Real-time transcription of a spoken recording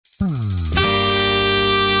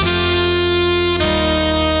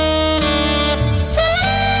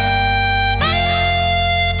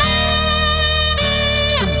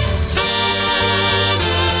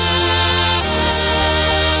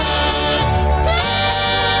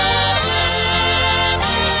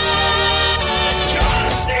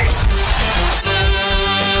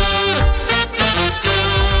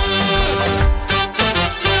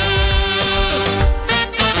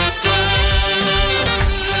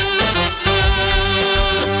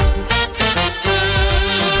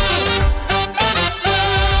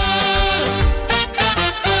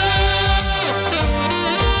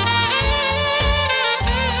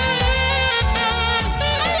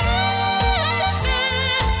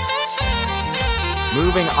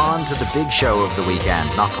Moving on to the big show of the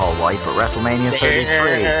weekend, not Paul White, but WrestleMania 33.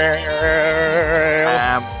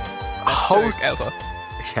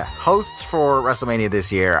 Hosts for WrestleMania this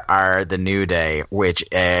year are the New Day, which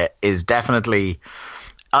is definitely...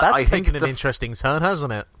 That's taken an interesting turn,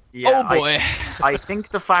 hasn't it? Yeah, oh boy! I think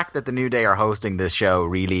the fact that the New Day are hosting this show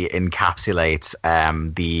really encapsulates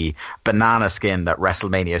the banana skin that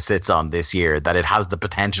WrestleMania sits on this year. That it has the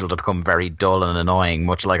potential to become very dull and annoying,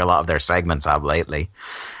 much like a lot of their segments have lately.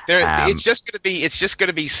 It's just going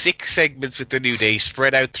to be 6 segments with the New Day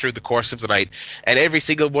spread out through the course of the night, and every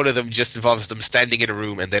single one of them just involves them standing in a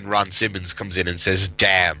room, and then Ron Simmons comes in and says,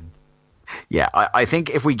 "Damn." Yeah, I think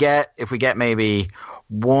if we get maybe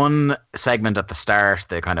one segment at the start,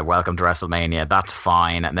 the kind of welcome to WrestleMania, that's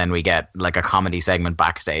fine, and then we get like a comedy segment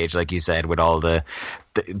backstage, like you said, with all the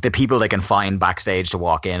people they can find backstage to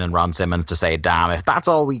walk in and Ron Simmons to say damn. If that's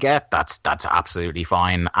all we get, that's absolutely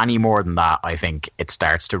fine. Any more than that, I think it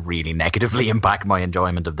starts to really negatively impact my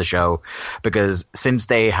enjoyment of the show, because since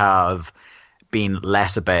they have been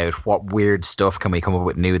less about what weird stuff can we come up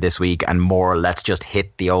with new this week and more let's just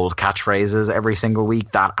hit the old catchphrases every single week,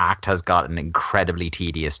 that act has gotten incredibly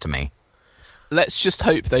tedious to me. Let's just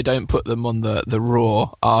hope they don't put them on the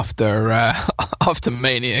Raw after after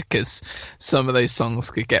Mania, because some of those songs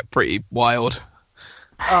could get pretty wild.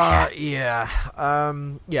 The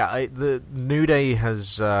New Day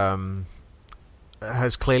has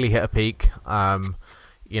clearly hit a peak.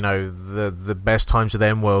 You know, the best times of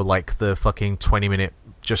them were like the fucking 20-minute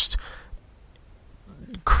just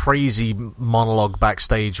crazy monologue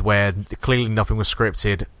backstage where clearly nothing was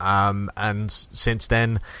scripted. And since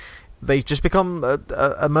then, they've just become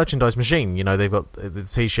a merchandise machine. You know, they've got the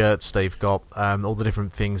T-shirts, they've got all the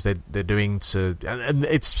different things they're doing to... And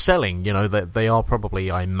it's selling, you know, they are probably,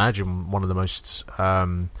 I imagine, one of the most...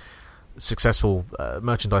 successful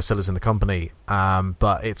merchandise sellers in the company,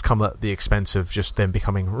 but it's come at the expense of just them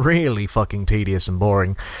becoming really fucking tedious and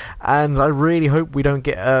boring. And I really hope we don't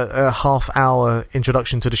get a half-hour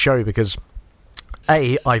introduction to the show, because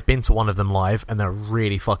A, I've been to one of them live and they're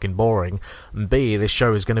really fucking boring, and B, this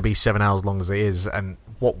show is going to be 7 hours long as it is, and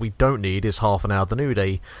what we don't need is half an hour of the New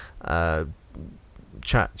Day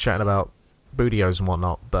chatting about bootios and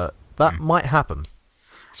whatnot, but that might happen.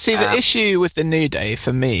 See, the issue with the New Day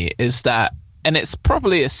for me is that, and it's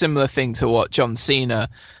probably a similar thing to what John Cena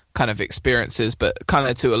kind of experiences, but kind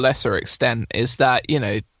of to a lesser extent, is that, you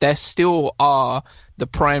know, there still are the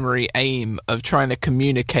primary aim of trying to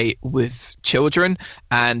communicate with children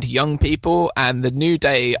and young people, and the New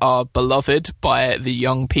Day are beloved by the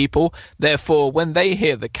young people. Therefore, when they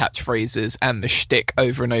hear the catchphrases and the shtick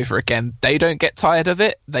over and over again, they don't get tired of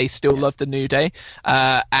it. They still love the New Day.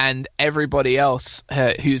 And everybody else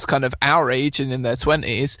who's kind of our age and in their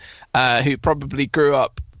 20s, who probably grew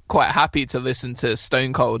up quite happy to listen to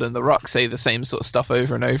Stone Cold and The Rock say the same sort of stuff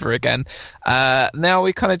over and over again. Now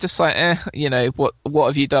we kind of just like, you know, what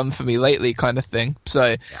have you done for me lately kind of thing.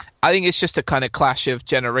 So I think it's just a kind of clash of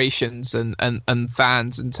generations and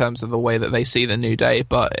fans in terms of the way that they see the New Day.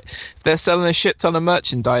 But if they're selling a shit ton of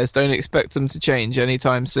merchandise, don't expect them to change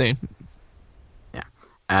anytime soon.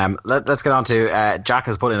 Let's get on to Jack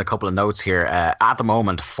has put in a couple of notes here. At the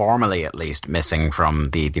moment, formally at least, missing from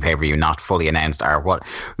the pay-per-view, not fully announced, are what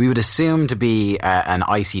we would assume to be an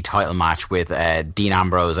IC title match with Dean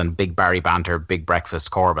Ambrose and Big Barry Banter, Big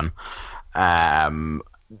Breakfast Corbin.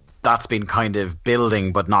 That's been kind of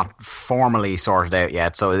building but not formally sorted out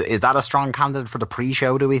yet. So is that a strong candidate for the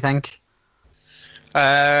pre-show, do we think?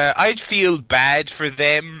 I'd feel bad for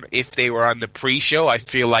them if they were on the pre-show. I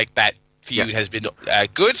feel like that feud has been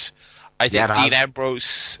good. I think Dean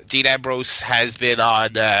Ambrose has been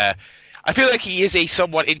on... I feel like he is a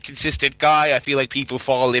somewhat inconsistent guy. I feel like people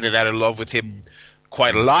fall in and out of love with him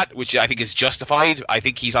quite a lot, which I think is justified. I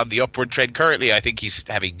think he's on the upward trend currently. I think he's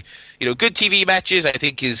having, you know, good TV matches. I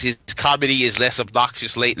think his comedy is less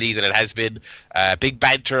obnoxious lately than it has been. Big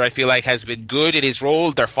Banter, I feel like, has been good in his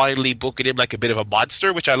role. They're finally booking him like a bit of a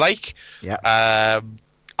monster, which I like. Yeah.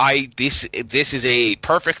 This is a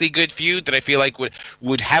perfectly good feud that I feel like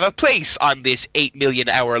would have a place on this 8 million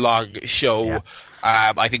hour long show. Yeah.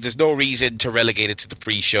 I think there's no reason to relegate it to the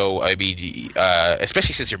pre-show. I mean,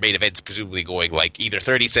 especially since your main event's presumably going like either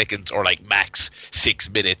 30 seconds or like max 6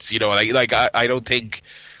 minutes. You know, like I don't think.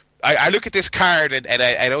 I look at this card and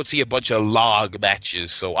I don't see a bunch of log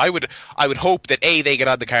matches. So I would hope that A, they get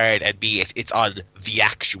on the card, and B, it's on the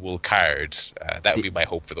actual card. That would be my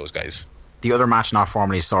hope for those guys. The other match not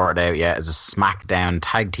formally sorted out yet is a SmackDown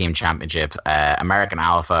Tag Team Championship, American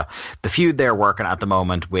Alpha. The feud they're working at the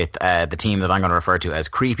moment with the team that I'm going to refer to as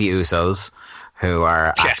Creepy Usos, who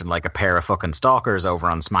are acting like a pair of fucking stalkers over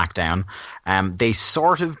on SmackDown. They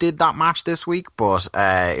sort of did that match this week, but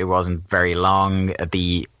it wasn't very long.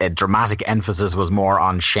 The dramatic emphasis was more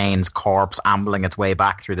on Shane's corpse ambling its way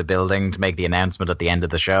back through the building to make the announcement at the end of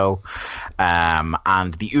the show.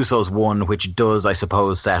 And the Usos won, which does, I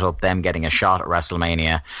suppose, set up them getting a shot at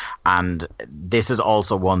WrestleMania. And this is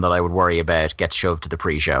also one that I would worry about gets shoved to the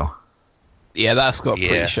pre-show. Yeah, that's got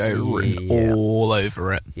pre-show written all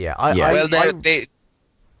over it. Yeah,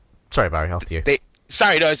 sorry, Barry, after you.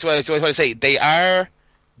 I just want to say, they are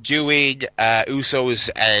doing Usos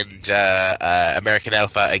and American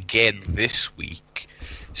Alpha again this week.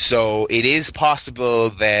 So it is possible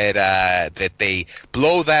that they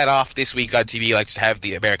blow that off this week on TV, like to have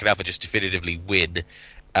the American Alpha just definitively win.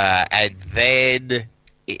 And then,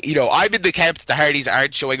 I'm in the camp that the Hardys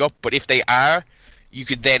aren't showing up, but if they are, you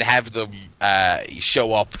could then have them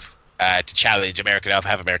show up to challenge American Alpha,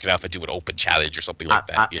 have American Alpha do an open challenge or something like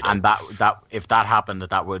that. And that if that happened,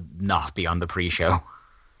 that would not be on the pre-show.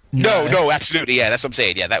 No, absolutely, yeah, that's what I'm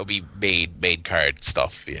saying. Yeah, that would be main card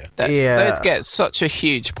stuff. Yeah, they'd get such a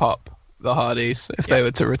huge pop, the Hardys, if they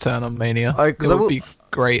were to return on Mania. It would be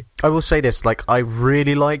great. I will say this, I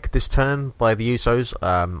really like this turn by the Usos.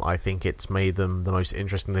 I think it's made them the most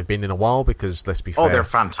interesting they've been in a while, because let's be fair. Oh, they're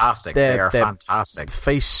fantastic. They are fantastic.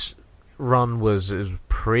 Face run was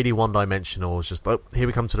pretty one-dimensional. It's just, here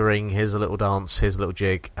we come to the ring, here's a little dance, here's a little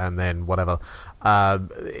jig, and then whatever.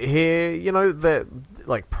 Here, they're,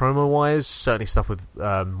 promo-wise, certainly stuff with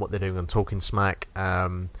what they're doing on Talking Smack,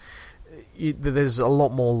 there's a lot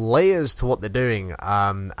more layers to what they're doing,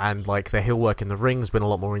 and their heel work in the ring has been a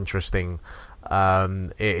lot more interesting.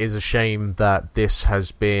 It is a shame that this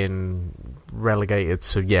has been relegated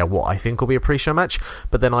to what I think will be a pre-show match,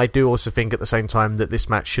 but then I do also think at the same time that this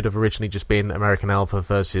match should have originally just been American Alpha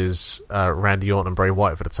versus Randy Orton and Bray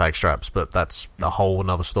Wyatt for the tag straps, but that's a whole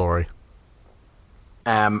another story.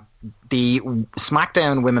 The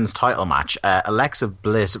SmackDown Women's title match, Alexa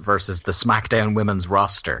Bliss versus the SmackDown Women's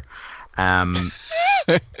roster.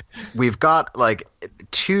 We've got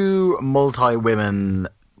two women's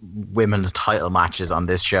title matches on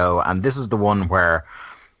this show, and this is the one where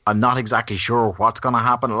I'm not exactly sure what's going to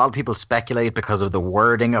happen. A lot of people speculate because of the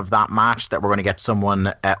wording of that match that we're going to get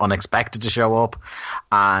someone unexpected to show up,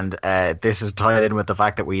 and this is tied in with the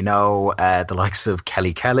fact that we know the likes of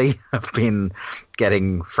Kelly have been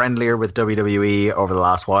getting friendlier with WWE over the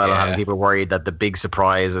last while, and having people worried that the big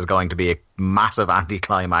surprise is going to be a massive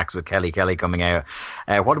anticlimax with Kelly coming out.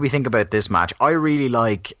 What do we think about this match? I really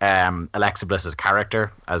like Alexa Bliss's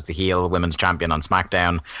character as the heel women's champion on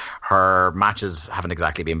SmackDown. Her matches haven't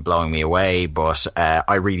exactly been blowing me away, but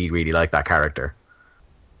I really, really like that character.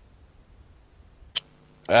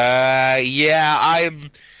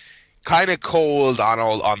 I'm kind of cold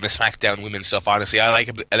on the SmackDown women stuff, honestly. I like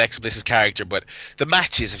Alexa Bliss's character, but the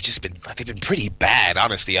matches have just been pretty bad,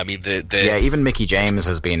 honestly. I mean, even Mickie James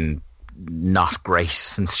has been not great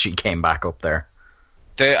since she came back up there.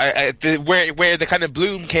 Where the kind of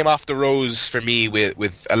bloom came off the rose for me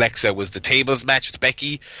with Alexa was the tables match with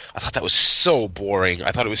Becky. I thought that was so boring.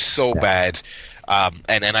 I thought it was so bad.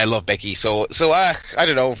 And I love Becky, so I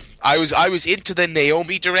don't know. I was into the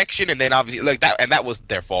Naomi direction, and then obviously that, and that wasn't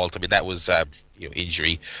their fault. I mean, that was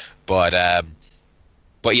injury, but yeah,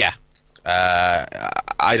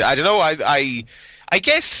 I don't know. I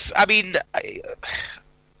guess, I mean,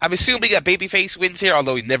 I'm assuming that babyface wins here,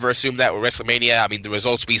 although we never assumed that with WrestleMania. I mean, the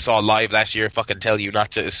results we saw live last year fucking tell you not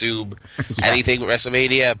to assume anything with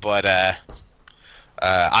WrestleMania, but I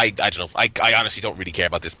don't know. I honestly don't really care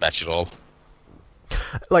about this match at all.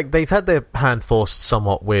 They've had their hand forced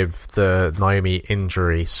somewhat with the Naomi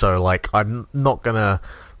injury, so I'm not gonna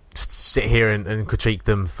sit here and critique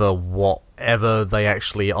them for whatever they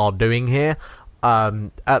actually are doing here.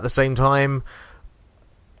 At the same time,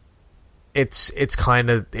 it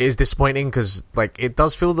is disappointing, because it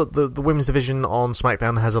does feel that the women's division on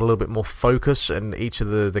SmackDown has a little bit more focus, and each of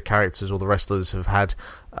the characters or the wrestlers have had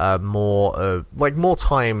more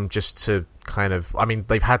time just to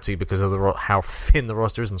they've had to, because of how thin the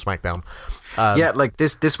roster is on SmackDown.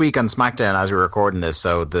 This week on SmackDown, as we're recording this,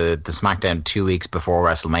 so the SmackDown 2 weeks before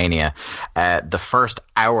WrestleMania, the first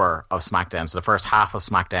hour of SmackDown, so the first half of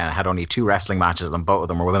SmackDown, had only 2 wrestling matches, and both of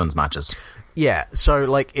them were women's matches. Yeah,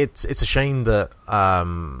 so it's a shame that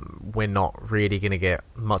we're not really going to get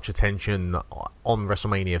much attention on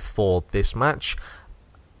WrestleMania for this match.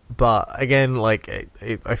 But again,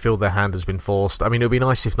 I feel their hand has been forced. I mean, it would be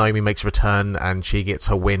nice if Naomi makes a return and she gets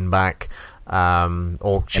her win back,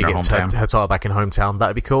 or she gets her title back in hometown.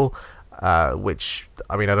 That'd be cool. Which,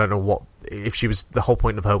 I mean, I don't know what if she was, the whole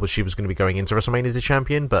point of her was she was going to be going into WrestleMania as a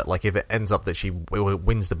champion, but like if it ends up that she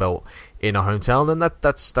wins the belt in her hometown, then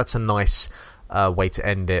that's a nice way to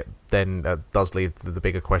end it. Then does leave the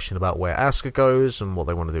bigger question about where Asuka goes and what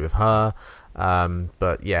they want to do with her.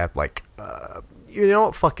 But yeah, like you know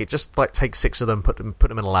what, fuck it, just like take 6 of them, put them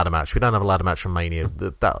in a ladder match. We don't have a ladder match from Mania.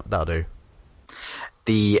 That'll do.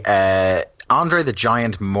 The Andre the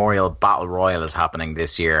Giant Memorial Battle Royal is happening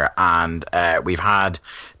this year, and we've had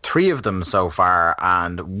 3 of them so far,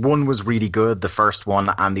 and one was really good, the first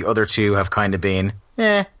one, and the other 2 have kind of been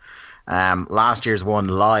last year's one,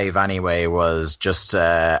 live anyway, was just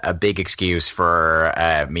a big excuse for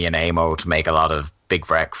me and Amo to make a lot of Big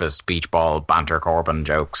Breakfast, Beach Ball, Banter Corbin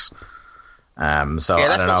jokes. So yeah,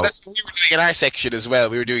 I don't know. That's what we were doing in our section as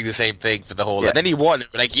well. We were doing the same thing for the whole. And then he won.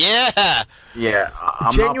 We're like, yeah.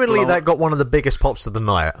 I'm genuinely, that got one of the biggest pops of the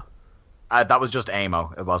night. That was just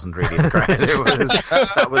Amo. It wasn't really the crowd.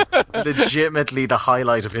 That was legitimately the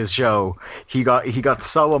highlight of his show. He got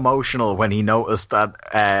so emotional when he noticed that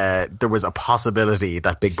there was a possibility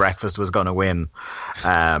that Big Breakfast was going to win.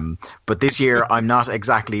 But this year, I'm not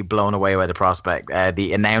exactly blown away by the prospect.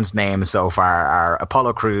 The announced names so far are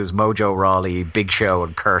Apollo Crews, Mojo Rawley, Big Show,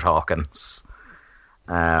 and Kurt Hawkins.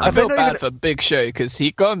 I feel bad for Big Show because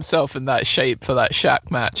he got himself in that shape for that Shaq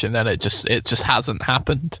match, and then it just hasn't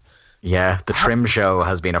happened. Yeah, the Trim Show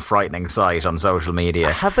has been a frightening sight on social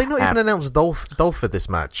media. Have they not even announced Dolph for this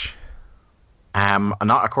match?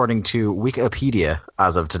 Not according to Wikipedia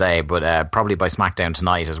as of today, but probably by SmackDown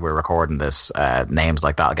tonight as we're recording this, names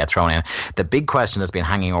like that will get thrown in. The big question that's been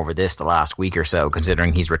hanging over this the last week or so,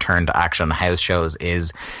 considering he's returned to action on house shows,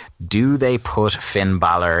 is do they put Finn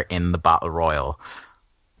Balor in the Battle Royal?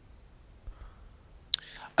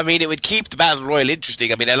 I mean, it would keep the Battle Royal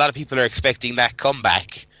interesting. I mean, a lot of people are expecting that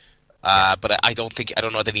comeback. But I don't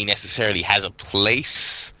know that he necessarily has a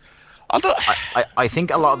place. Although I think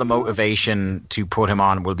a lot of the motivation to put him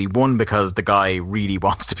on will be, one, because the guy really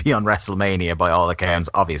wants to be on WrestleMania by all accounts,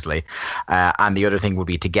 obviously, and the other thing would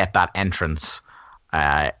be to get that entrance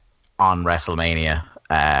on WrestleMania.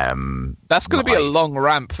 That's going to be a long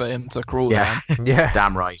ramp for him to crawl down. Yeah,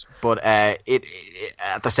 damn right. But it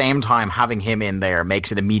at the same time, having him in there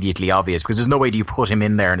makes it immediately obvious, because there's no way do you put him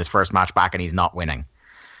in there in his first match back and he's not winning.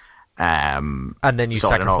 And then you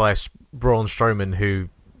sacrifice Braun Strowman, who,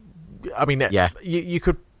 I mean, you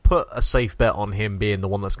could put a safe bet on him being the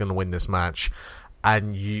one that's going to win this match,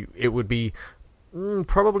 and it would be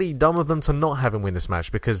probably dumb of them to not have him win this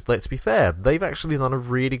match, because let's be fair, they've actually done a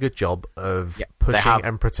really good job of pushing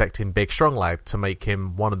and protecting Big Strong Lad to make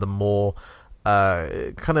him one of the more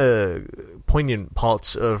kind of poignant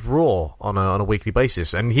parts of Raw on a weekly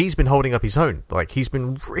basis, and he's been holding up his own. Like, he's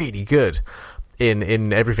been really good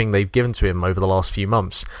in everything they've given to him over the last few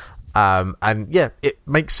months. And yeah, it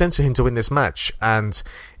makes sense for him to win this match. And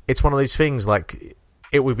it's one of those things, like,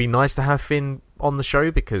 it would be nice to have Finn on the show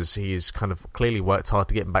because he's kind of clearly worked hard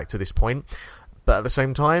to get him back to this point. But at the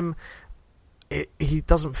same time, he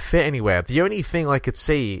doesn't fit anywhere. The only thing I could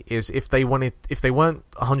see is if they weren't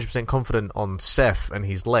 100% confident on Seth and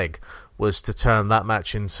his leg, was to turn that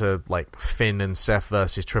match into like Finn and Seth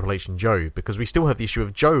versus Triple H and Joe, because we still have the issue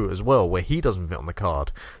of Joe as well, where he doesn't fit on the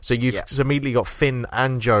card. So you've immediately got Finn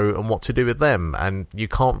and Joe and what to do with them, and you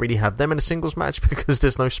can't really have them in a singles match because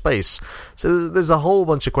there's no space. So there's a whole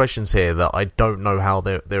bunch of questions here that I don't know how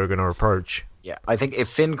they're going to approach. Yeah, I think if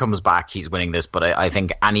Finn comes back, he's winning this, but I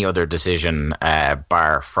think any other decision,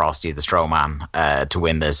 bar Frosty the Strowman, to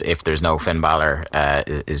win this, if there's no Finn Balor,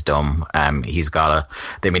 is dumb.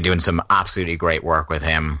 They've been doing some absolutely great work with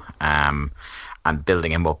him, and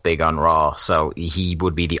building him up big on Raw, so he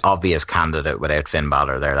would be the obvious candidate without Finn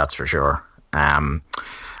Balor there, that's for sure.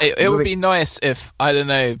 It would be nice if, I don't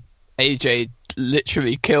know, AJ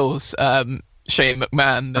literally kills Shane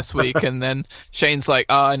McMahon this week, and then Shane's like,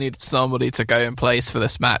 I need somebody to go in place for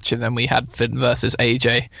this match, and then we had Finn versus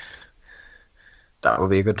AJ. That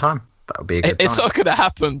would be a good time. It's not going to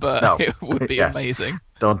happen, but it would be amazing.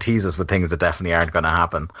 Don't tease us with things that definitely aren't going to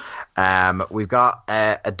happen. We've got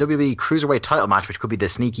a WWE Cruiserweight title match, which could be the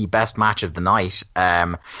sneaky best match of the night.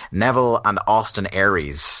 Neville and Austin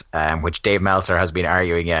Aries, which Dave Meltzer has been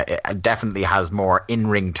arguing, it definitely has more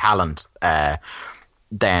in-ring talent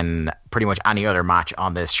than pretty much any other match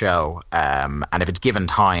on this show. And if it's given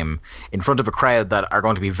time in front of a crowd that are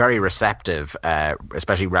going to be very receptive,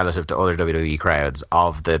 especially relative to other WWE crowds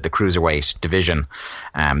of the Cruiserweight division,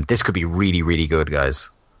 this could be really, really good, guys.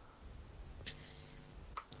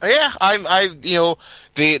 Yeah, the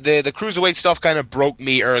Cruiserweight stuff kind of broke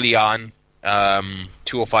me early on.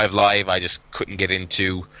 205 Live, I just couldn't get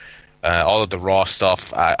into all of the Raw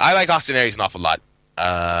stuff. I like Austin Aries an awful lot.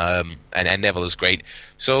 and Neville is great.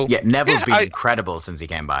 So yeah, Neville's been incredible since he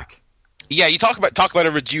came back. Yeah, you talk about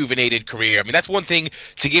a rejuvenated career. I mean, that's one thing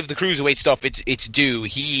to give the cruiserweight stuff its due.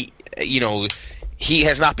 He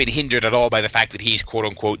has not been hindered at all by the fact that he's quote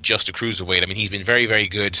unquote just a cruiserweight. I mean, he's been very, very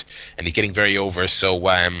good, and he's getting very over. So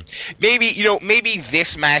maybe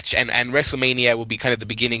this match and WrestleMania will be kind of the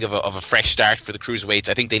beginning of a fresh start for the cruiserweights.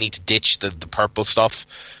 I think they need to ditch the purple stuff.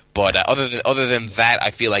 But other than that,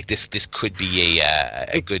 I feel like this could be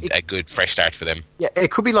a good fresh start for them. Yeah,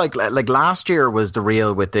 it could be like last year was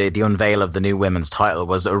with the unveil of the new women's title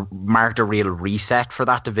marked a real reset for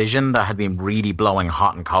that division that had been really blowing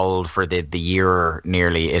hot and cold for the year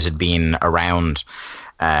nearly it had been around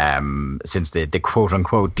since the quote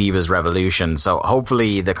unquote Divas Revolution. So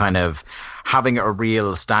hopefully the kind of having a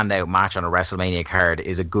real standout match on a WrestleMania card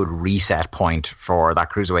is a good reset point for that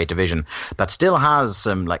cruiserweight division that still has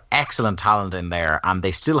some like excellent talent in there, and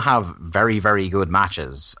they still have very, very good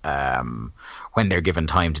matches when they're given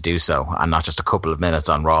time to do so, and not just a couple of minutes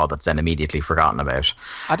on Raw that's then immediately forgotten about.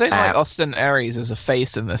 I don't like Austin Aries as a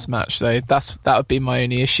face in this match, though. That would be my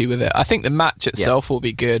only issue with it. I think the match itself will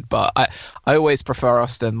be good, but I always prefer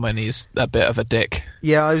Austin when he's a bit of a dick.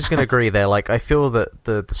 Yeah, I was going to agree there. Like, I feel that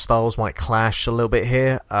the styles might clash a little bit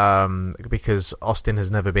here, because Austin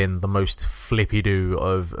has never been the most flippy-do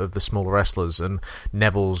of the smaller wrestlers, and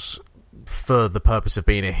Neville's, for the purpose of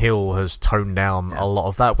being a heel, has toned down a lot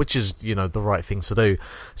of that, which is, the right thing to do.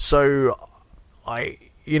 So I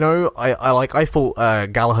thought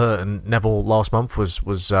Gallagher and Neville last month was a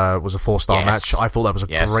 4-star match. I thought that was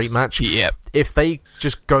a great match. Yep. If they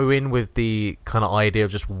just go in with the kind of idea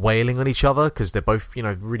of just wailing on each other, because they're both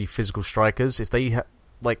really physical strikers, if they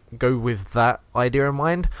go with that idea in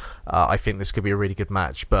mind, I think this could be a really good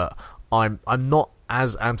match. But I'm not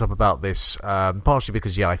as amped up about this, partially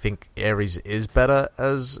because I think Aries is better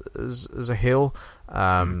as a heel.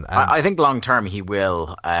 I think long term he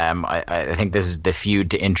will. I think this is the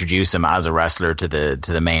feud to introduce him as a wrestler to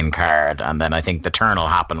the main card, and then I think the turn will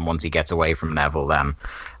happen once he gets away from Neville. Then,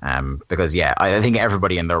 because I think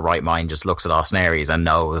everybody in their right mind just looks at Austin Aries and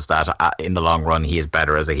knows that in the long run he is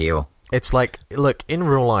better as a heel. It's like, look, in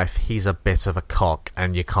real life he's a bit of a cock,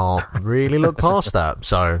 and you can't really look past that.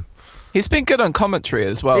 So. He's been good on commentary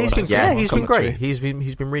as well. He's been great. He's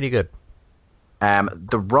been really good.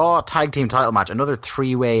 The Raw Tag Team title match, another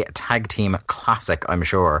 3-way tag team classic, I'm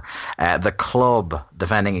sure. The Club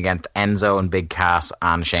defending against Enzo and Big Cass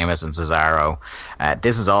and Sheamus and Cesaro.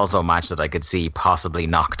 This is also a match that I could see possibly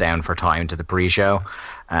knocked down for time to the pre-show.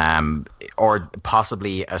 Or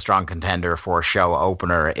possibly a strong contender for a show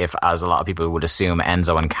opener if, as a lot of people would assume,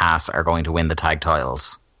 Enzo and Cass are going to win the tag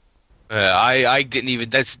titles. I didn't even.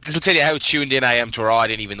 This will tell you how tuned in I am to Raw. I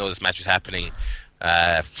didn't even know this match was happening.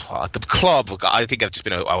 The Club, I think I've just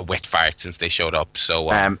been a wet fart since they showed up.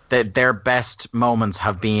 So their best moments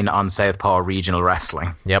have been on Southpaw Regional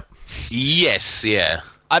Wrestling. Yep. Yes. Yeah.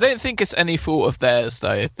 I don't think it's any fault of theirs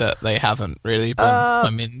though that they haven't really been. I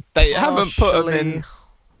mean, they haven't put them in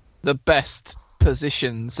the best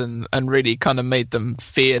positions and really kind of made them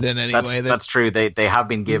feared in any way. That's true. They have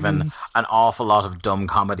been given an awful lot of dumb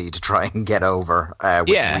comedy to try and get over,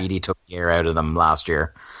 which really took the air out of them last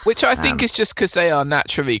year. Which I think is just because they are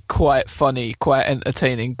naturally quite funny, quite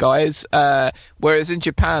entertaining guys. Whereas in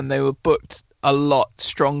Japan, they were booked a lot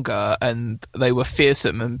stronger and they were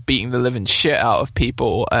fearsome and beating the living shit out of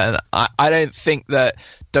people. And I don't think that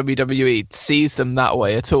WWE sees them that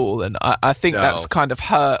way at all. And I think that's kind of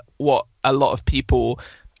hurt what a lot of people,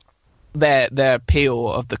 their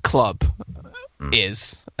appeal of the Club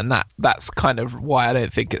is. And that's kind of why I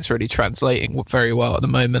don't think it's really translating very well at the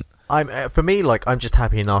moment. For me, I'm just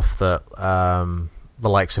happy enough that the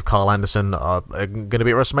likes of Carl Anderson are going to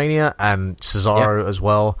be at WrestleMania, and Cesaro as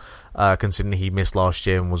well, considering he missed last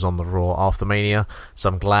year and was on the Raw after Mania. So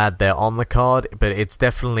I'm glad they're on the card, but it's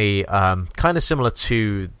definitely kind of similar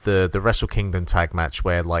to the Wrestle Kingdom tag match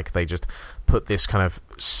where they just put this kind of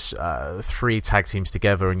 3 tag teams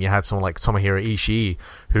together, and you had someone like Tomohiro Ishii,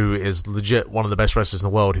 who is legit one of the best wrestlers in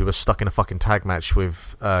the world, who was stuck in a fucking tag match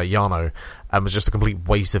with Yano, and was just a complete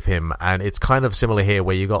waste of him. And it's kind of similar here,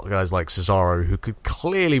 where you got guys like Cesaro, who could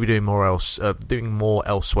clearly be doing more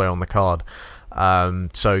elsewhere on the card.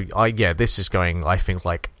 This is going, I think,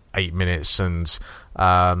 8 minutes, and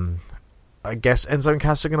I guess Enzo and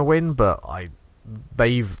Cass are going to win, but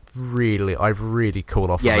I've really cooled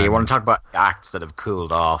off. Yeah, you want to talk about acts that have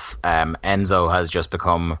cooled off. Enzo has just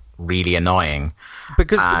become really annoying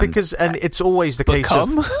because it's always the case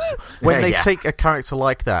of when they take a character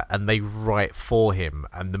like that and they write for him,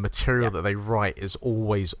 and the material that they write is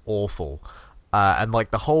always awful, and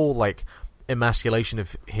the whole emasculation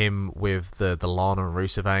of him with the Lana and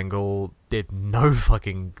Rusev angle did no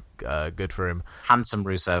fucking good for him. Handsome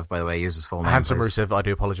Rusev, by the way, uses full name. Handsome Rusev, I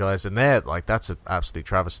do apologise. And that's an absolute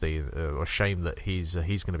travesty, or shame that he's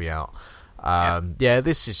going to be out.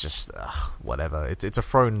 This is just whatever. It's a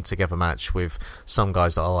thrown together match with some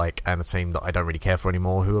guys that I like and a team that I don't really care for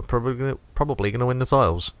anymore, who are probably going to win the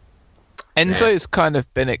titles. Enzo's kind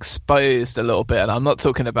of been exposed a little bit, and I'm not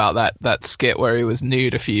talking about that skit where he was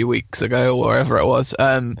nude a few weeks ago or whatever it was.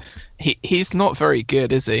 He's not very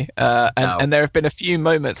good, is he? And there have been a few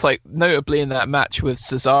moments, like notably in that match with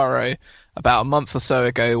Cesaro about a month or so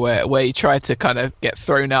ago, where he tried to kind of get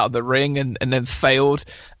thrown out of the ring and then failed,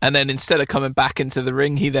 and then instead of coming back into the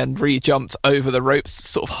ring, he then re-jumped over the ropes,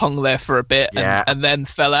 sort of hung there for a bit, and then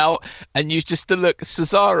fell out. And you just look,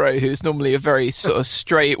 Cesaro, who's normally a very sort of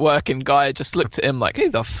straight working guy, just looked at him like, who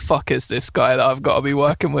the fuck is this guy that I've got to be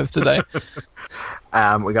working with today?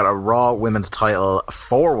 We got a Raw Women's Title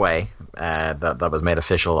 4-way that was made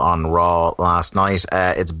official on Raw last night.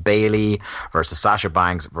 It's Bayley versus Sasha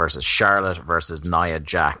Banks versus Charlotte versus Nia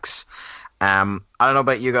Jax. I don't know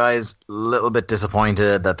about you guys, a little bit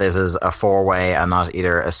disappointed that this is a 4-way and not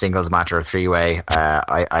either a singles match or a 3-way.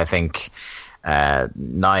 I think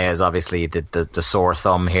Nia is obviously the sore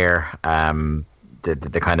thumb here.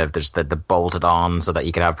 The kind of there's the bolted on so that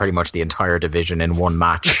you could have pretty much the entire division in one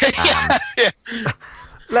match.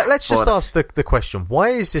 Let's just ask the question: why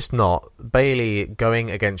is this not Bayley going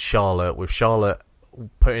against Charlotte, with Charlotte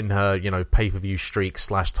putting her pay-per-view streak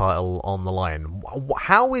 / title on the line?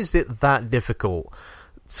 How is it that difficult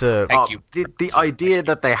to? Thank you. The idea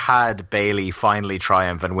that they had Bayley finally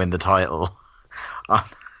triumph and win the title.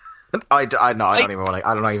 I don't even want to.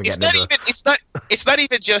 I don't even get into it. It's not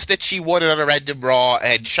even just that she won it on a random Raw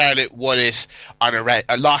and Charlotte won it on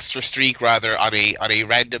lost her streak rather on a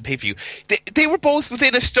random pay-per-view. They were both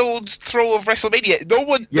within a stone's throw of WrestleMania. No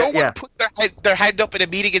one put their hand up in a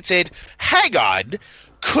meeting and said, "Hang on,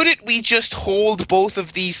 couldn't we just hold both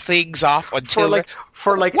of these things off until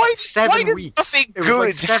for 7 weeks? Nothing it was good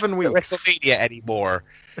like 7 weeks. WrestleMania anymore.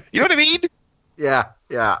 You know what I mean? Yeah.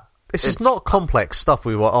 This is not complex stuff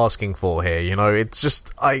we were asking for here, It's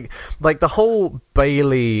just the whole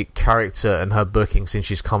Bayley character and her booking since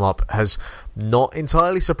she's come up has not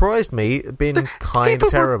entirely surprised me. Been kind of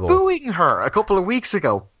terrible. People were booing her a couple of weeks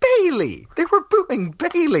ago. Bayley, they were booing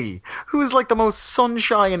Bayley, who is like the most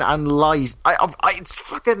sunshine and light. It's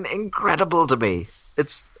fucking incredible to me.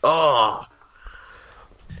 It's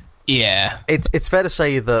yeah. It's fair to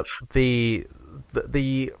say that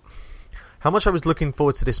the how much I was looking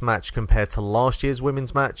forward to this match compared to last year's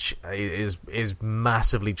women's match is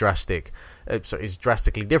massively drastic. Is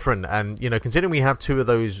drastically different. And, considering we have two of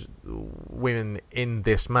those women in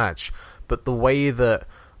this match, but the way that,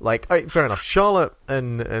 fair enough, Charlotte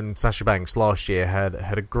and Sasha Banks last year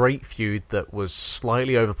had a great feud that was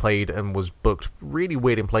slightly overplayed and was booked really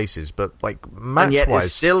weird in places, but match-wise, and yet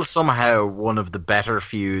it's still somehow one of the better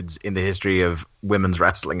feuds in the history of women's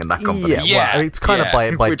wrestling in that company. Well, it's kind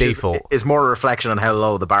of by default. Is more a reflection on how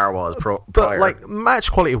low the bar was prior. But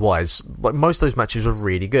match quality-wise, most of those matches were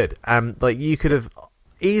really good. You could have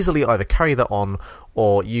easily either carry that on,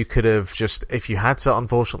 or you could have just, if you had to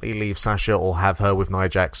unfortunately leave Sasha or have her with Nia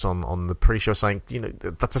Jax on the pre-show, saying,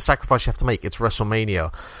 that's a sacrifice you have to make. It's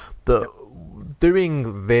WrestleMania.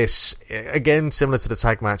 Doing this again, similar to the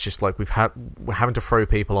tag matches, we're having to throw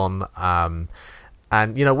people on,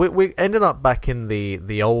 and we ended up back in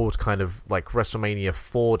the old kind of WrestleMania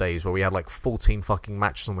 4 days where we had 14 fucking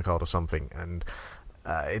matches on the card or something, and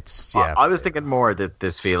it's I was thinking more that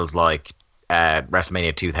this feels like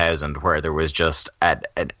WrestleMania 2000, where there was just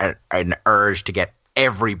an urge to get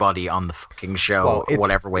everybody on the fucking show,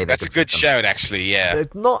 whatever way. That's a good shout, actually. Yeah,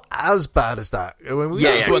 it's not as bad as that.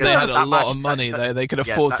 That's when they had a lot of money, though. They could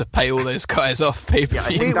afford to pay all those guys off. We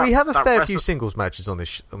have a fair few singles matches on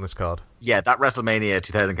this card. Yeah, that WrestleMania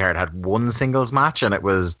 2000 card had one singles match, and it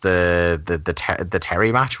was the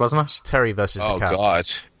Terry match, wasn't it? Terry versus the Cat. Oh God.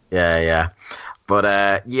 Yeah. But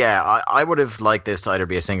I would have liked this to either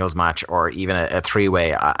be a singles match or even a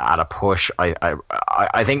 3-way at a push.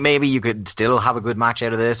 I think maybe you could still have a good match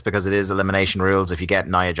out of this because it is elimination rules. If you get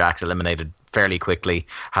Nia Jax eliminated fairly quickly,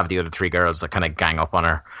 have the other three girls that kind of gang up on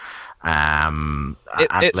her.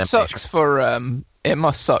 It sucks for it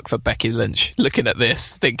must suck for Becky Lynch looking at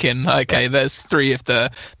this, thinking, okay, there's three of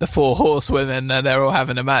the four horsewomen and they're all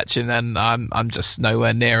having a match, and then I'm just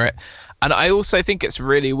nowhere near it. And I also think it's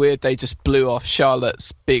really weird they just blew off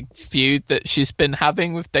Charlotte's big feud that she's been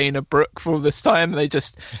having with Dana Brooke for all this time. They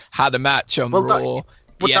just had a match on Raw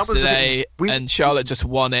yesterday, and Charlotte just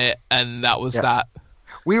won it, and that was that.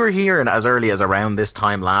 We were hearing as early as around this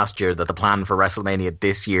time last year that the plan for WrestleMania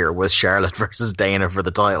this year was Charlotte versus Dana for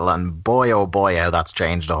the title, and boy, oh boy, how that's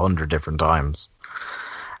changed 100 different times.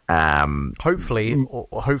 Hopefully,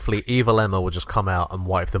 Evil Emma will just come out and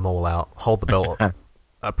wipe them all out, hold the belt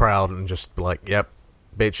proud, and just be like, "Yep,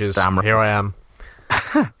 bitches, here I am."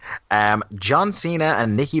 John Cena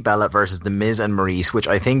and Nikki Bella versus The Miz and Maurice, which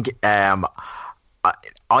I think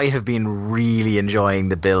I have been really enjoying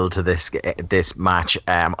the build to this match.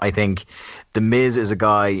 I think The Miz is a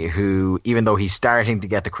guy who, even though he's starting to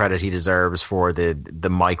get the credit he deserves for the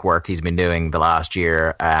mic work he's been doing the last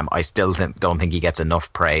year, I still don't think he gets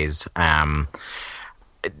enough praise.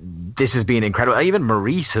 This has been incredible. Even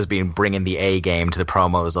Maurice has been bringing the A game to the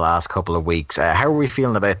promos the last couple of weeks. How are we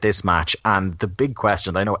feeling about this match? And the big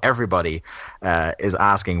question I know everybody is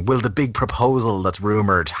asking, will the big proposal that's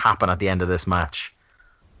rumoured happen at the end of this match?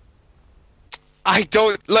 I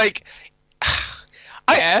don't like.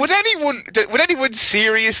 Would anyone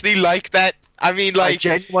seriously like that? I mean, like, I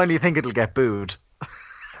genuinely think it'll get booed.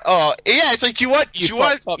 Oh yeah, it's like, do you want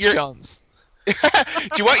your chance? Do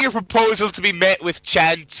you want your proposal to be met with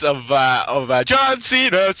chants of John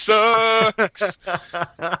Cena sucks?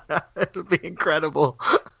 It'll be incredible.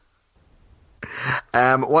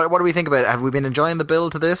 What do we think about it? Have we been enjoying the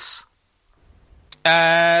build to this?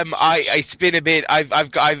 It's been a bit.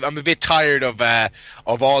 I'm a bit tired of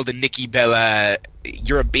all the Nikki Bella.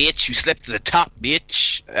 You're a bitch. You slept to the top,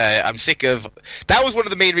 bitch. I'm sick of. That was one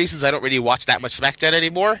of the main reasons I don't really watch that much SmackDown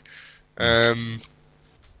anymore. I'm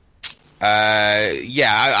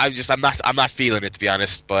not feeling it, to be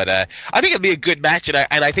honest. But I think it'll be a good match, and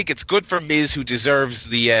I think it's good for Miz, who deserves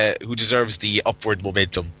the upward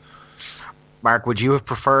momentum. Mark, would you have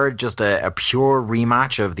preferred just a pure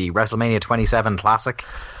rematch of the WrestleMania 27 Classic?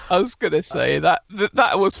 I was going to say that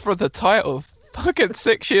was for the title fucking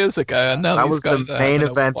 6 years ago, and now that these was guys the main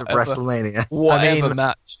event of WrestleMania. Whatever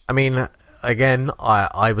match. I mean, again,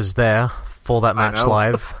 I was there for that match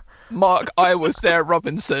live. Mark, I was there.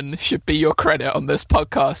 Robinson should be your credit on this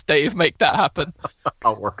podcast. Dave, make that happen.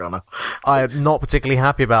 I'll work on it. I'm not particularly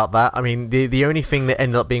happy about that. I mean, the only thing that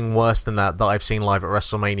ended up being worse than that I've seen live at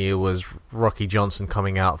WrestleMania was Rocky Johnson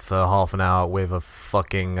coming out for half an hour with a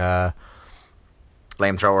fucking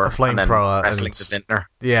flamethrower, and then wrestling to Vintner.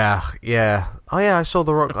 Yeah. Oh yeah, I saw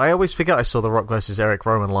The Rock. I always forget I saw The Rock versus Eric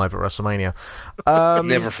Rowan live at WrestleMania.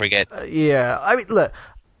 Never forget. Yeah, I mean, look,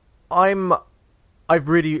 I've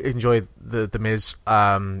really enjoyed the Miz.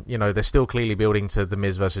 They're still clearly building to the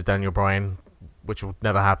Miz versus Daniel Bryan, which will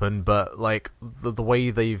never happen. But like the way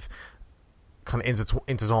they've kind of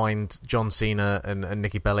intertwined John Cena and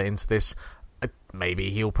Nikki Bella into this, maybe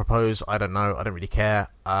he'll propose. I don't know. I don't really care.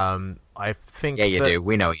 I think you do.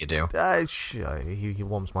 We know you do. He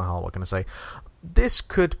warms my heart. What can I say? This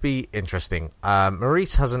could be interesting.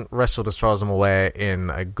 Maurice hasn't wrestled, as far as I'm aware, in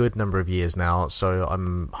a good number of years now, so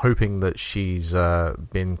I'm hoping that she's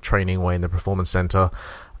been training away in the Performance Center.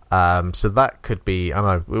 So that could be... I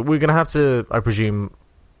don't know. We're going to have to, I presume,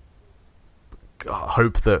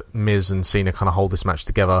 hope that Miz and Cena kind of hold this match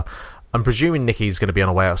together. I'm presuming Nikki's going to be on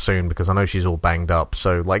her way out soon, because I know she's all banged up.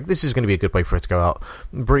 So, like, this is going to be a good way for her to go out.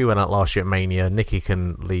 Brie went out last year at Mania. Nikki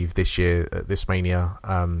can leave this year at this Mania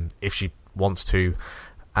if she wants to,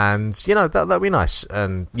 and that'd be nice.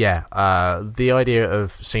 And the idea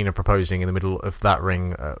of Cena proposing in the middle of that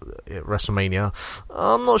ring at WrestleMania,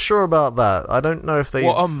 I'm not sure about that. I don't know if they...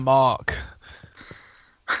 What a mark.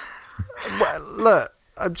 Well, look,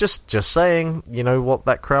 I'm just saying, what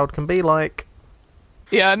that crowd can be like.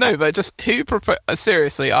 Yeah, I know, but just who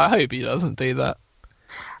seriously, I hope he doesn't do that.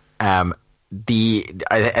 I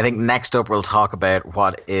think next up we'll talk about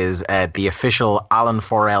what is the official Alan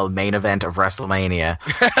Forel main event of WrestleMania.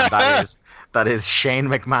 That is Shane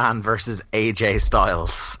McMahon versus AJ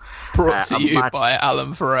Styles. Brought to you by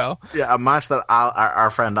Alan Forel. Yeah, a match that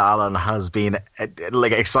our friend Alan has been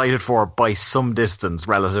excited for by some distance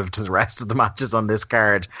relative to the rest of the matches on this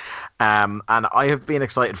card. And I have been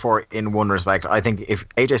excited for it in one respect. I think if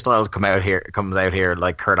AJ Styles comes out here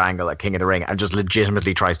like Kurt Angle at King of the Ring and just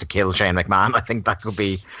legitimately tries to kill Shane McMahon, I think that could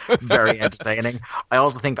be very entertaining. I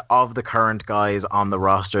also think of the current guys on the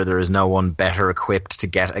roster, there is no one better equipped to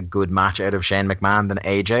get a good match out of Shane McMahon than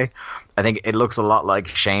AJ. I think it looks a lot like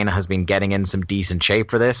Shane has been getting in some decent shape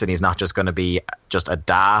for this, and he's not just going to be just a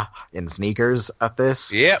da in sneakers at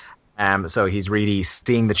this. Yep. So he's really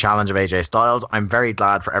seeing the challenge of AJ Styles. I'm very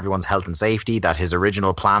glad for everyone's health and safety that his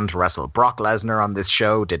original plan to wrestle Brock Lesnar on this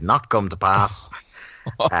show did not come to pass.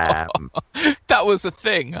 That was a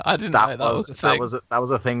thing. I didn't know that was a thing. That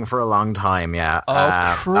was a thing for a long time. Yeah.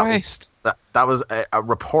 Oh Christ! That was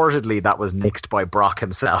reportedly that was nixed by Brock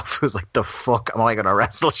himself. Who's like, the fuck am I going to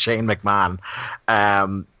wrestle Shane McMahon?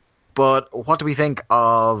 But what do we think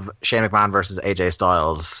of Shane McMahon versus AJ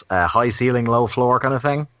Styles? High ceiling, low floor kind of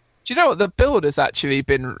thing? Do you know what? The build has actually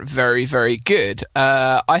been very, very good.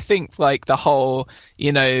 I think like the whole,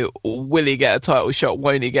 will he get a title shot?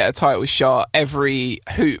 Won't he get a title shot? Every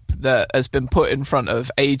hoop that has been put in front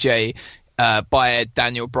of AJ by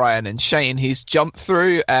Daniel Bryan and Shane, he's jumped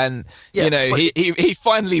through, and he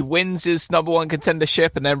finally wins his number one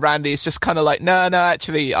contendership, and then Randy is just kind of like, no,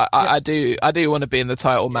 actually, I do want to be in the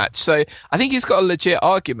title match. So I think he's got a legit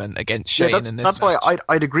argument against Shane in this that's match. why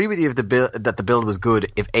I'd agree with you that the build was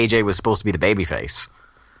good if AJ was supposed to be the babyface.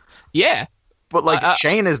 Yeah, but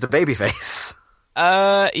Shane is the babyface.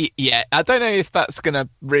 Yeah, I don't know if that's gonna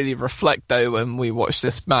really reflect though when we watch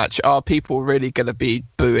this match. Are people really gonna be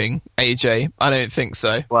booing AJ? I don't think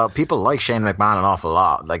so. Well, people like Shane McMahon an awful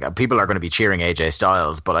lot. Like, people are going to be cheering AJ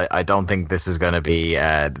Styles, but I don't think this is going to be.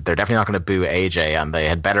 They're definitely not going to boo AJ, and they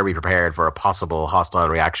had better be prepared for a possible hostile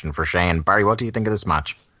reaction for Shane. Barry, what do you think of this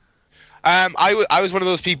match? I was one of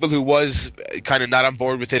those people who was kind of not on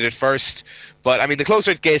board with it at first, but I mean, the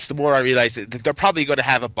closer it gets, the more I realize that they're probably going to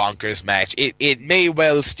have a bonkers match. It may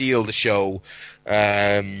well steal the show.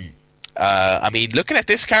 I mean, looking at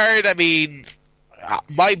this card, I mean,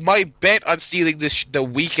 my bet on stealing the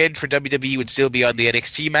weekend for WWE would still be on the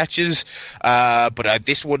NXT matches, but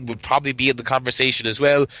this one would probably be in the conversation as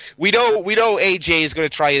well. We know AJ is going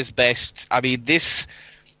to try his best. I mean, this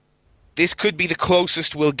could be the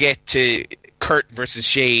closest we'll get to Kurt versus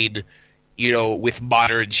Shane, with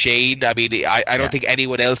modern Shane. I mean, I don't think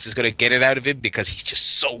anyone else is going to get it out of him because he's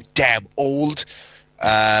just so damn old.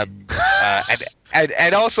 And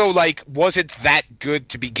also, like, wasn't that good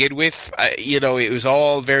to begin with. It was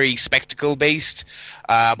all very spectacle based.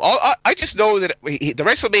 I just know that the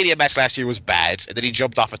WrestleMania match last year was bad, and then he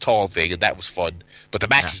jumped off a tall thing, and that was fun. But the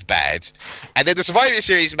match was bad. And then the Survivor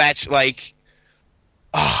Series match, like,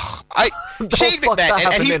 Shane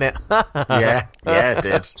McMahon, and in it. yeah, it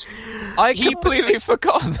did. I completely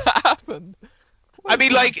forgotten that happened. I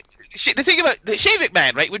mean, like, the thing about Shane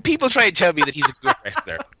McMahon, right? When people try and tell me that he's a good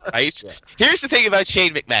wrestler, right? Yeah. Here's the thing about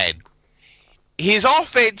Shane McMahon. His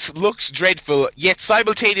offense looks dreadful, yet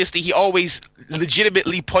simultaneously he always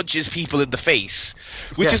legitimately punches people in the face,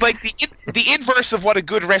 which is like the inverse of what a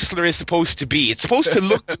good wrestler is supposed to be. It's supposed to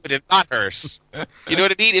look good and not hurt. You know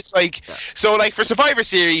what I mean? It's like, so like for Survivor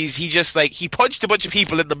Series, he just like, he punched a bunch of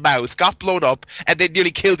people in the mouth, got blown up, and then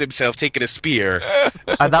nearly killed himself taking a spear.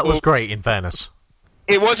 And that was great, in fairness.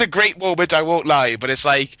 It was a great moment, I won't lie, but it's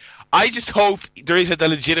like, I just hope there isn't a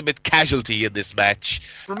legitimate casualty in this match.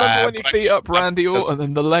 Remember when he beat up Randy Orton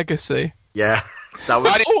in The Legacy? Yeah, that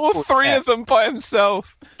was all three of them by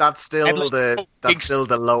himself. That's still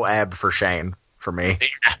the low ebb for Shane for me.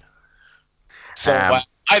 Yeah. So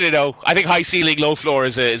I don't know. I think high ceiling, low floor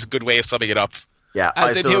is a good way of summing it up. Yeah,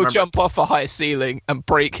 as in he'll jump off a high ceiling and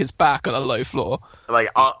break his back on a low floor. Like,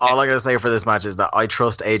 all I gotta say for this match is that I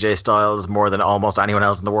trust AJ Styles more than almost anyone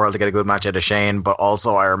else in the world to get a good match out of Shane, but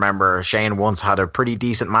also I remember Shane once had a pretty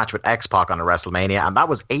decent match with X-Pac on a WrestleMania, and that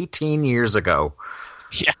was 18 years ago.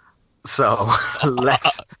 Yeah. So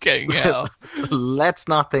let's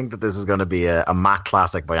not think that this is going to be a Mac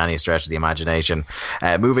Classic by any stretch of the imagination.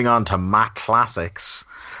 Moving on to Mac Classics.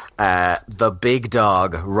 The big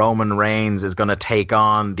dog, Roman Reigns, is going to take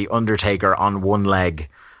on The Undertaker on one leg.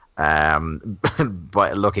 By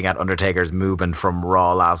looking at Undertaker's movement from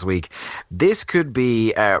Raw last week, this could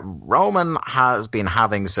be Roman has been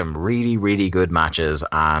having some really, really good matches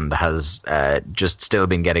and has just still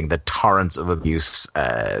been getting the torrents of abuse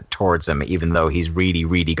towards him, even though he's really,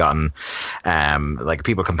 really gotten like,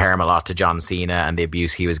 people compare him a lot to John Cena and the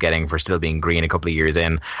abuse he was getting for still being green a couple of years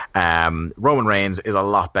in. Roman Reigns is a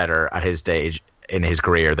lot better at his stage in his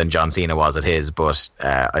career than John Cena was at his, but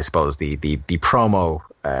I suppose the promo,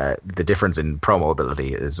 the difference in promo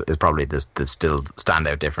ability is probably the still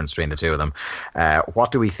standout difference between the two of them.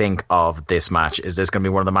 What do we think of this match? Is this going to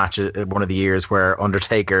be one of the years where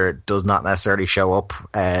Undertaker does not necessarily show up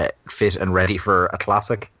fit and ready for a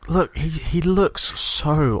classic? Look, he looks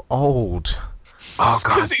so old. Oh,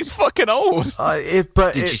 God. Because he's fucking old.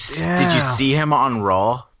 Did you see him on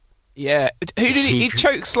Raw? Yeah. Who did he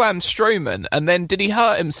choke slammed Strowman, and then did he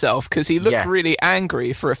hurt himself because he looked really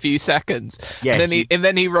angry for a few seconds? Yeah, and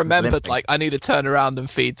then he remembered, like, I need to turn around and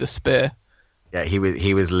feed the spear. Yeah,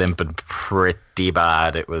 he was limping pretty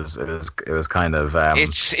bad. It was kind of worrying.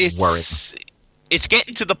 it's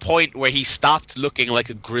getting to the point where he stopped looking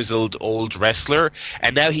like a grizzled old wrestler,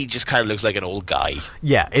 and now he just kind of looks like an old guy.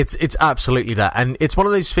 Yeah, it's absolutely that, and it's one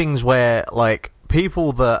of those things where like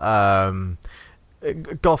people that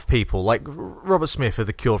goth people like Robert Smith of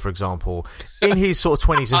The Cure, for example, in his sort of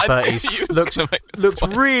 20s and 30s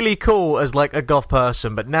looks really cool as like a goth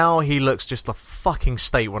person, but now he looks just a fucking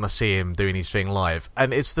state when I see him doing his thing live.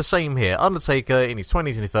 And it's the same here. Undertaker in his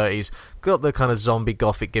 20s and 30s, got the kind of zombie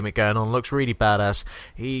gothic gimmick going on, looks really badass.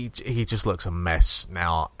 He just looks a mess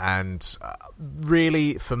now, and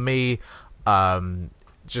really for me,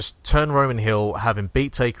 just turn Roman heel, have him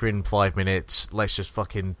beat Taker in 5 minutes. Let's just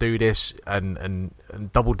fucking do this and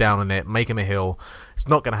double down on it. Make him a heel. It's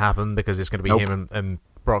not going to happen because it's going to be him and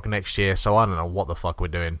Brock next year. So I don't know what the fuck we're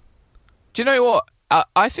doing. Do you know what?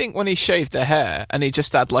 I think when he shaved the hair and he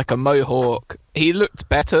just had like a mohawk, he looked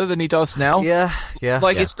better than he does now. Yeah.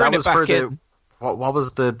 Like he's grown it back in. What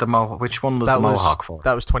was the mohawk? Which one was the mohawk for?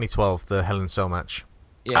 That was 2012, the Hell in a Cell match.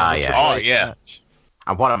 Yeah. Match.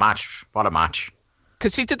 And what a match! What a match!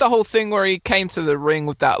 Because he did the whole thing where he came to the ring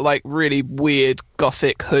with that like really weird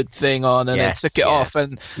gothic hood thing on, and then took it off,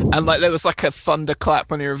 and like there was like a thunderclap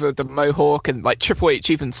when he revealed the mohawk, and like Triple H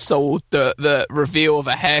even sold the reveal of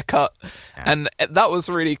a haircut, and that was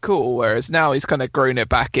really cool. Whereas now he's kind of grown it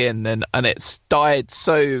back in, and it's dyed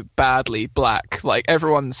so badly black. Like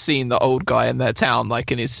everyone's seen the old guy in their town,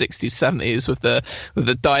 like in his 60s, 70s, with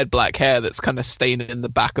the dyed black hair that's kind of staining in the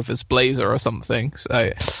back of his blazer or something. So.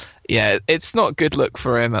 Yeah, it's not a good look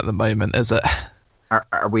for him at the moment, is it?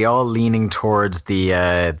 Are we all leaning towards the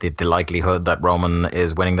likelihood that Roman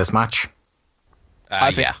is winning this match?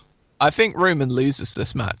 I think Roman loses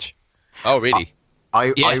this match. Oh, really?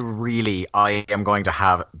 I am going to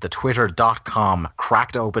have the twitter.com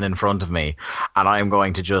cracked open in front of me, and I am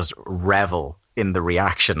going to just revel in the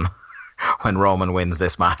reaction when Roman wins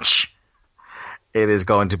this match. It is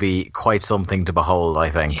going to be quite something to behold, I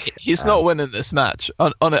think. He's not winning this match.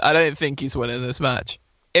 I don't think he's winning this match.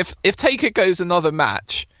 If Taker goes another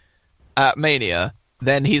match at Mania,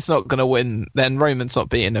 then he's not going to win. Then Roman's not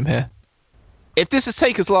beating him here. If this is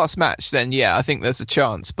Taker's last match, then yeah, I think there's a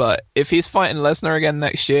chance. But if he's fighting Lesnar again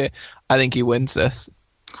next year, I think he wins this.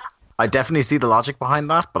 I definitely see the logic behind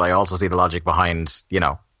that, but I also see the logic behind,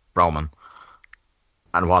 Roman.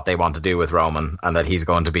 And what they want to do with Roman, and that he's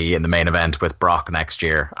going to be in the main event with Brock next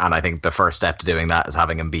year. And I think the first step to doing that is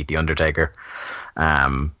having him beat The Undertaker,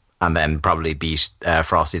 and then probably beat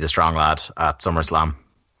Frosty the Strong Lad at SummerSlam,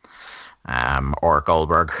 or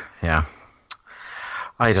Goldberg. Yeah,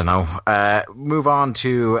 I don't know. Move on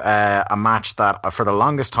to a match that for the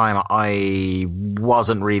longest time I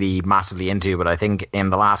wasn't really massively into, but I think in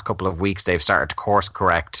the last couple of weeks they've started to course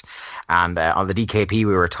correct. And on the DKP,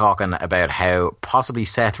 we were talking about how possibly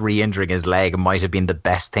Seth re-injuring his leg might have been the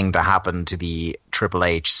best thing to happen to the Triple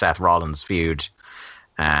H Seth Rollins feud,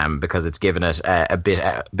 because it's given it a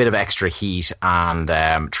bit of extra heat, and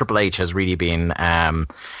Triple H has really been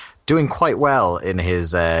doing quite well in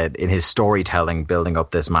his storytelling building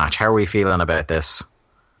up this match. How are we feeling about this?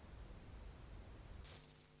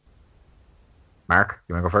 Mark,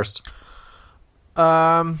 you want to go first?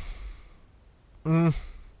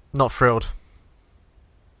 Not thrilled.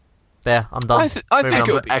 There, I'm done. I think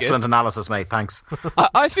it would be excellent good. analysis, mate. Thanks.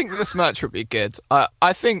 I think this match would be good.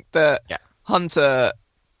 I think that Hunter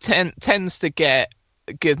tends to get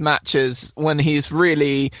good matches when he's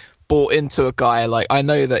really bought into a guy. Like, I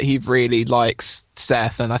know that he really likes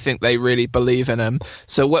Seth, and I think they really believe in him.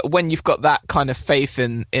 So when you've got that kind of faith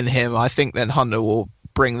in him, I think then Hunter will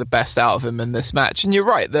bring the best out of him in this match. And you're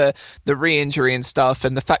right, the re-injury and stuff,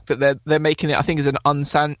 and the fact that they're making it, I think, is an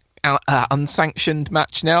unsanctioned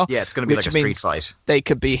match now. Yeah, it's going to be like a street fight. They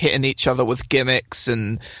could be hitting each other with gimmicks,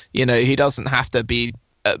 and he doesn't have to be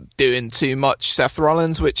doing too much Seth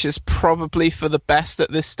Rollins, which is probably for the best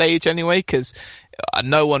at this stage anyway, because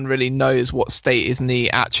no one really knows what state his knee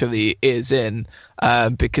actually is in,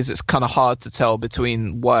 because it's kind of hard to tell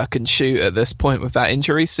between work and shoot at this point with that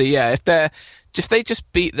injury. So yeah, if they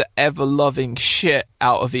just beat the ever-loving shit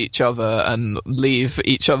out of each other and leave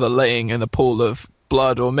each other laying in a pool of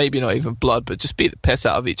blood, or maybe not even blood, but just beat the piss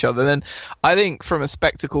out of each other, then I think from a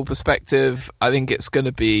spectacle perspective, I think it's going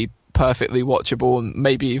to be perfectly watchable and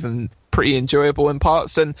maybe even pretty enjoyable in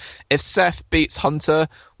parts. And if Seth beats Hunter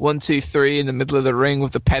 1-2-3 in the middle of the ring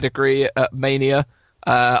with the pedigree at Mania,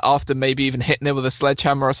 after maybe even hitting him with a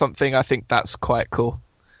sledgehammer or something, I think that's quite cool.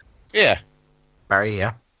 Yeah. Barry,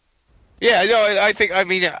 yeah. Yeah, no,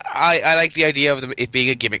 I like the idea of it being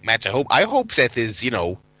a gimmick match. I hope Seth is,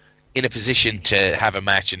 in a position to have a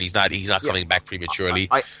match, and he's not coming back prematurely.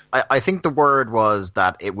 I think the word was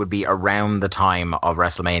that it would be around the time of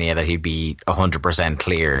WrestleMania that he'd be 100%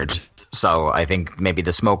 cleared. So I think maybe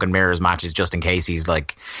the smoke and mirrors match is just in case he's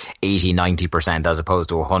like 80, 90% as opposed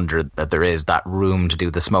to 100, that there is that room to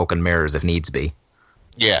do the smoke and mirrors if needs be.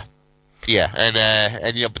 Yeah. Yeah, and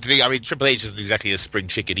but the thing, I mean, Triple H isn't exactly a spring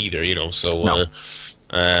chicken either, so. No.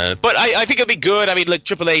 But I think it'll be good. I mean, like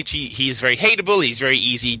Triple H, he's very hateable. He's very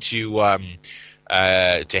easy to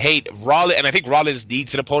hate. Rollins, and I think Rollins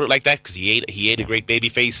needs an opponent like that because he ain't a great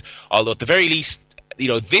babyface. Although at the very least,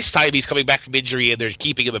 this time he's coming back from injury and they're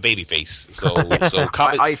keeping him a babyface. So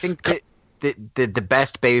I think the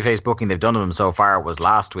best babyface booking they've done of him so far was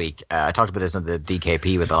last week. I talked about this on the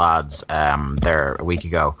DKP with the lads there a week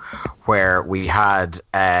ago, where we had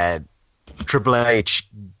Triple H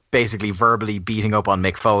basically verbally beating up on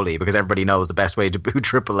Mick Foley, because everybody knows the best way to boo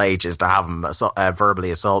Triple H is to have him verbally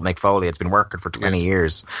assault Mick Foley. It's been working for 20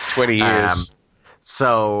 years. 20 years.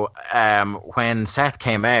 So when Seth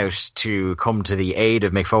came out to come to the aid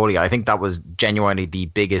of Mick Foley, I think that was genuinely the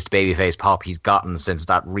biggest babyface pop he's gotten since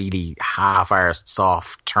that really half-arsed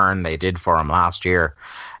soft turn they did for him last year.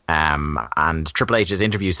 And Triple H's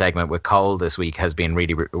interview segment with Cole this week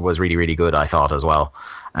was really, really good, I thought, as well.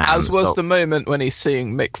 As was the moment when he's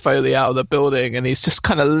seeing Mick Foley out of the building and he's just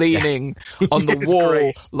kind of leaning on the wall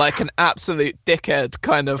great. Like an absolute dickhead,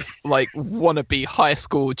 kind of like wannabe high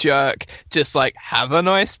school jerk, just like, have a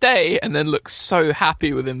nice day, and then looks so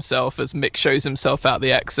happy with himself as Mick shows himself out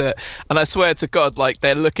the exit. And I swear to God, like,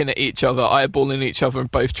 they're looking at each other, eyeballing each other,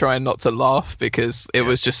 and both trying not to laugh because it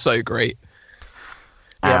was just so great.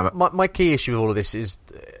 Yeah, my key issue with all of this is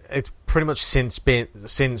it's pretty much since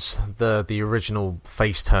the original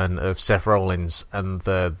face turn of Seth Rollins, and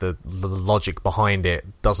the logic behind it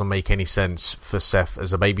doesn't make any sense for Seth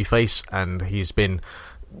as a babyface, and he's been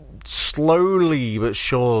slowly but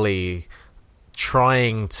surely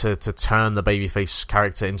trying to turn the babyface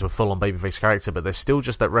character into a full-on babyface character, but there's still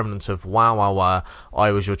just that remnant of wow,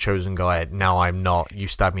 I was your chosen guy, now I'm not, you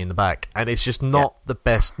stabbed me in the back, and it's just not the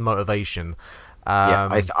best motivation.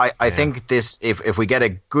 I think this, if we get a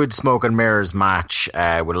good smoke and mirrors match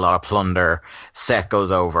with a lot of plunder, Seth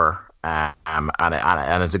goes over and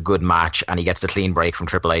it's a good match and he gets the clean break from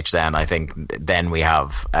Triple H, then I think then we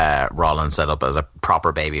have Rollins set up as a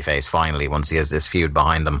proper babyface finally once he has this feud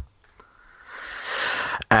behind him.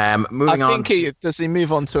 Does he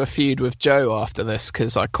move on to a feud with Joe after this?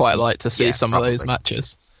 Because I quite like to see some of those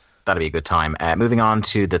matches. That'd be a good time. Moving on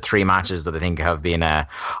to the three matches that I think have been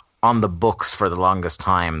on the books for the longest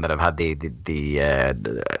time, that have had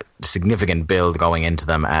the significant build going into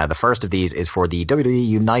them. The first of these is for the WWE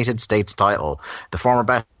United States title. The former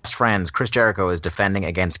best friends, Chris Jericho, is defending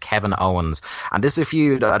against Kevin Owens. And this is a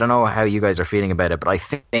feud, I don't know how you guys are feeling about it, but I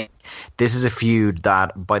think this is a feud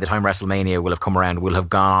that by the time WrestleMania will have come around, will have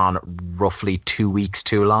gone on roughly 2 weeks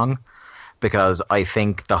too long. Because I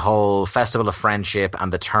think the whole Festival of Friendship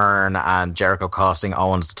and the turn and Jericho costing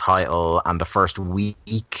Owens the title and the first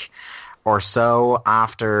week or so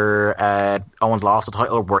after Owens lost the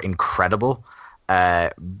title were incredible,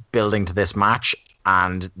 building to this match.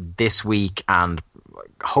 And this week, and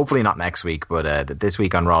hopefully not next week, but this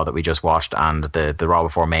week on Raw that we just watched and the Raw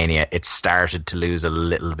before Mania, it started to lose a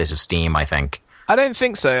little bit of steam, I think. I don't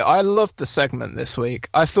think so. I loved the segment this week.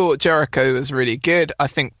 I thought Jericho was really good. I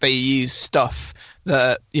think they used stuff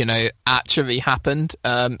that, actually happened.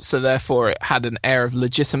 So therefore it had an air of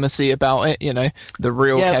legitimacy about it, the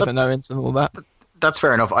real Kevin Owens and all that. That's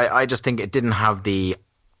fair enough. I just think it didn't have the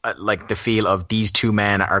feel of these two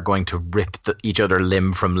men are going to rip each other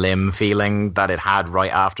limb from limb feeling that it had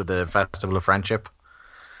right after the Festival of Friendship.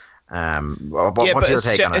 What's your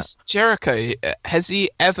take on it? Jericho, has he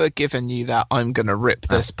ever given you that I'm going to rip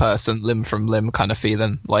this person limb from limb kind of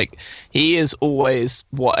feeling? Like, he is always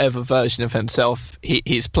whatever version of himself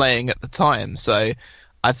he's playing at the time. So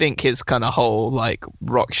I think his kind of whole like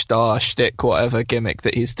rock star shtick, whatever gimmick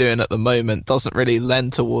that he's doing at the moment, doesn't really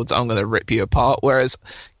lend towards I'm going to rip you apart. Whereas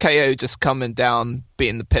KO just coming down,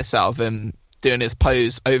 beating the piss out of him, doing his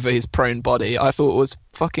pose over his prone body, I thought was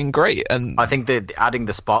fucking great. And I think that adding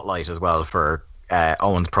the spotlight as well for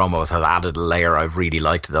Owens promos has added a layer. I've really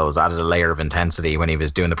liked those. Added a layer of intensity when he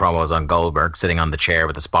was doing the promos on Goldberg, sitting on the chair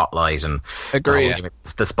with the spotlight. And agree.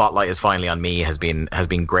 The spotlight is finally on me has been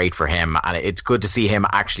great for him, and it's good to see him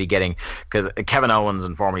actually getting, because Kevin Owens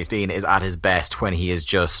and formerly Steen is at his best when he is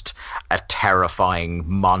just a terrifying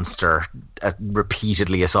monster,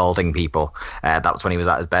 repeatedly assaulting people. That was when he was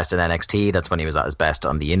at his best in NXT. That's when he was at his best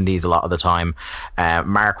on the Indies a lot of the time.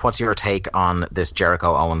 Mark, what's your take on this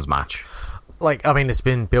Jericho Owens match? Like, I mean, it's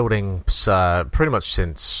been building pretty much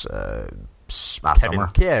since last summer.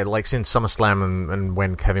 Yeah, like since SummerSlam and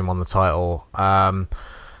when Kevin won the title.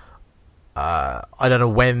 I don't know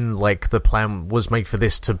when like the plan was made for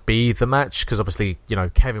this to be the match, because obviously, you know,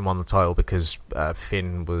 Kevin won the title because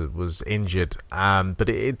Finn was injured, but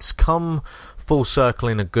it's come full circle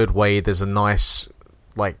in a good way. There's a nice,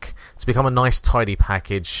 like, it's become a nice tidy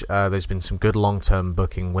package. There's been some good long-term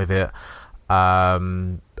booking with it.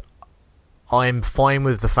 I'm fine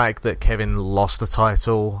with the fact that Kevin lost the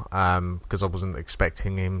title, because I wasn't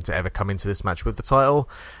expecting him to ever come into this match with the title,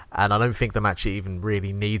 and I don't think the match even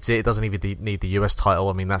really needs it. It doesn't even need the US title.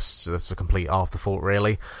 I mean, that's a complete afterthought,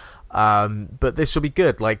 really. But this will be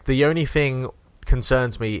good. Like, the only thing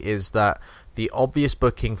concerns me is that the obvious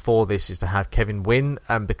booking for this is to have Kevin win,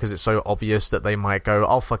 because it's so obvious that they might go,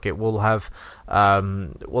 oh fuck it, we'll have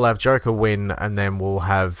Jericho win, and then we'll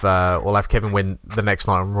have Kevin win the next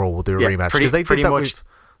night on Raw. We'll do a rematch, because they did that much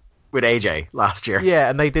with AJ last year. Yeah,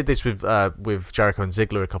 and they did this with Jericho and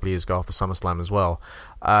Ziggler a couple of years ago after SummerSlam as well.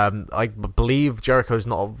 I believe Jericho's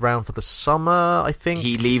not around for the summer. I think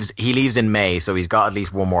he leaves in May, so he's got at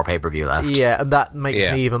least one more pay-per-view left. Yeah, and that makes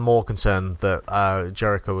me even more concerned that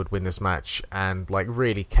Jericho would win this match, and like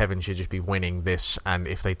really Kevin should just be winning this, and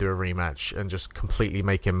if they do a rematch, and just completely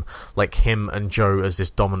make him and Joe as this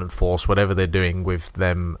dominant force, whatever they're doing with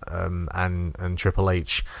them and Triple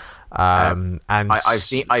H. And I've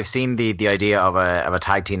seen the idea of a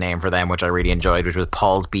tag team name for them, which I really enjoyed, which was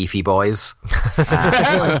Paul's Beefy Boys.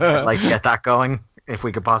 I'd like to get that going if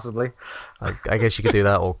we could possibly. I guess you could do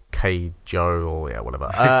that, or K Joe, or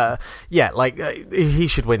whatever. He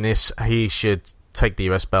should win this. He should take the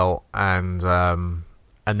US belt, and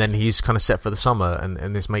then he's kind of set for the summer,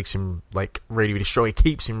 and this makes him like really, really strong. It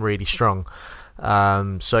keeps him really strong.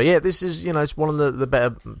 So yeah, this is, it's one of the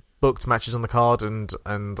better booked matches on the card,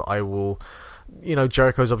 and I will,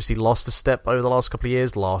 Jericho's obviously lost a step over the last couple of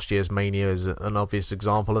years. Last year's Mania is an obvious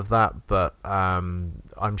example of that, but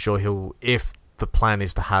I'm sure if the plan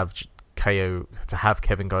is to have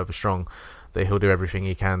Kevin go over strong, that he'll do everything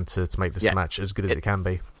he can to make this match as good as it can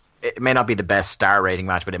be. It may not be the best star rating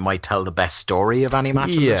match, but it might tell the best story of any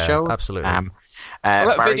match in this show. Absolutely.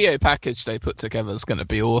 That video package they put together is going to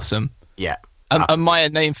be awesome. Yeah. And my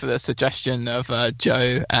name for the suggestion of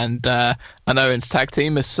Joe and Owens tag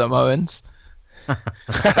team is Samoans.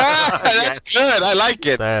 That's good. I like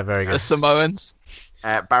it. They're very good. The Samoans.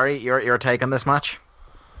 Barry, your take on this match?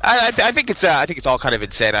 I think it's all kind of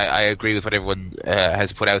insane. I agree with what everyone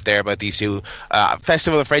has put out there about these two.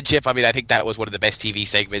 Festival of Friendship. I mean, I think that was one of the best TV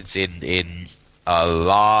segments in a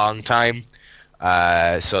long time.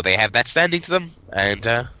 So they have that standing to them, and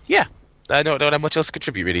I don't have much else to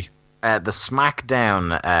contribute really. The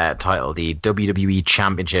SmackDown title, the WWE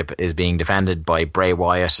Championship, is being defended by Bray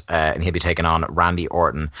Wyatt, and he'll be taking on Randy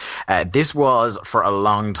Orton. This was, for a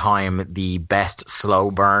long time, the best slow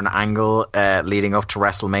burn angle leading up to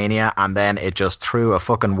WrestleMania, and then it just threw a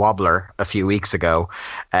fucking wobbler a few weeks ago.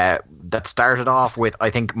 That started off with, I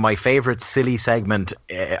think, my favourite silly segment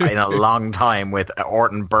in a long time, with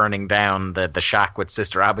Orton burning down the shack with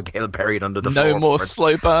Sister Abigail buried under the floor. No more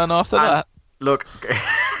slow burn after that. Look...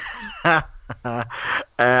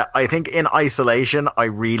 I think in isolation, I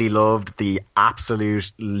really loved the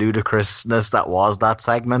absolute ludicrousness that was that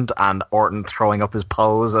segment, and Orton throwing up his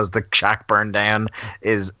pose as the shack burned down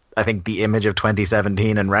is, I think, the image of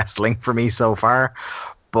 2017 in wrestling for me so far.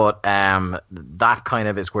 But that kind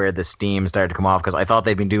of is where the steam started to come off, because I thought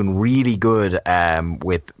they'd been doing really good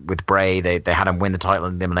with Bray. They had him win the title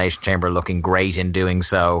in the Elimination Chamber, looking great in doing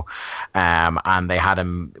so. And they had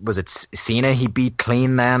him, was it Cena he beat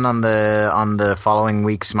clean then on the following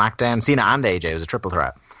week's SmackDown? Cena and AJ was a triple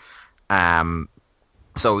threat.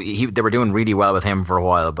 So they were doing really well with him for a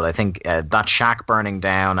while, but I think that shack burning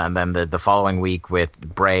down, and then the following week with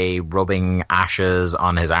Bray rubbing ashes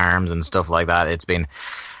on his arms and stuff like that, it's been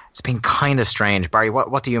kind of strange. Barry,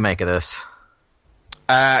 what do you make of this?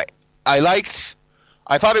 I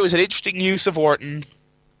thought it was an interesting use of Orton.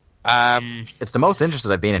 It's the most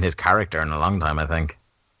interested I've been in his character in a long time, I think.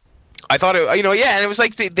 I thought it, and it was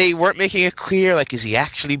like they weren't making it clear, like, is he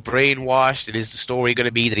actually brainwashed, and is the story going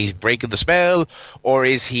to be that he's breaking the spell, or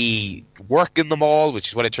is he working them all, which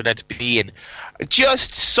is what it turned out to be, and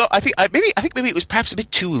just so I think maybe it was perhaps a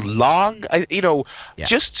bit too long.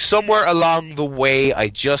 Just somewhere along the way, I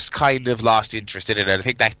just kind of lost interest in it, and I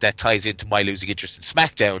think that ties into my losing interest in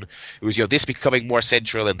SmackDown. It was this becoming more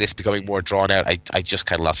central and this becoming more drawn out. I just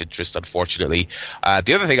kind of lost interest, unfortunately.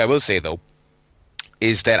 The other thing I will say though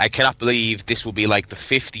is that I cannot believe this will be like the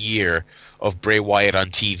 5th year of Bray Wyatt on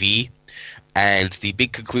TV. And the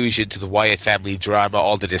big conclusion to the Wyatt family drama,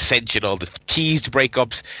 all the dissension, all the teased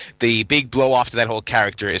breakups, the big blow off to that whole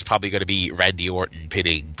character is probably going to be Randy Orton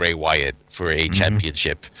pinning Bray Wyatt for a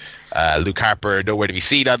championship. Luke Harper nowhere to be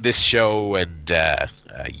seen on this show, and and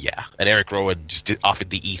Eric Rowan just off in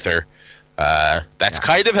the ether. That's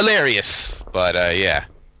kind of hilarious, but yeah.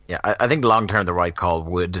 Yeah, I think long term the right call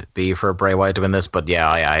would be for Bray Wyatt to win this, but yeah,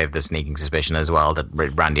 I have the sneaking suspicion as well that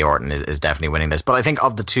Randy Orton is definitely winning this. But I think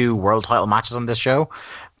of the two world title matches on this show,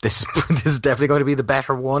 this is definitely going to be the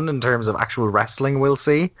better one in terms of actual wrestling. We'll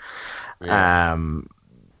see. Yeah.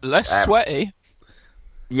 Less sweaty.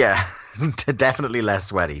 Yeah, definitely less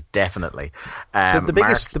sweaty. Definitely.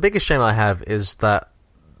 The biggest shame I have is that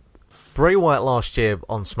Bray Wyatt last year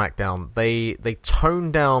on SmackDown, they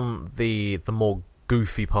toned down the more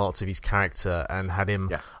goofy parts of his character and had him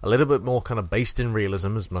a little bit more kind of based in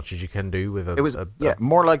realism, as much as you can do with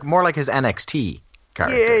more like his NXT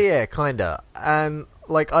character. Yeah, kinda. And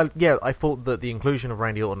I thought that the inclusion of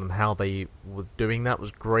Randy Orton and how they were doing that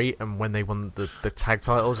was great. And when they won the tag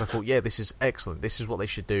titles, I thought, this is excellent. This is what they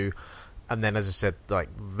should do. And then, as I said, like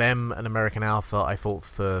them and American Alpha, I thought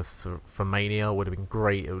for Mania would have been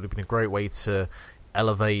great. It would have been a great way to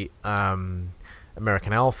elevate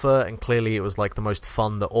American Alpha, and clearly it was like the most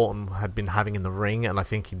fun that Orton had been having in the ring. And I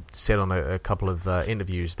think he said on a couple of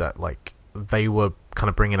interviews that like they were kind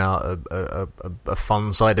of bringing out a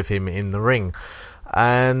fun side of him in the ring,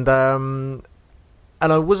 and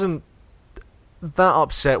I wasn't that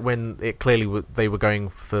upset when it clearly they were going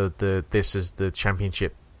for this as the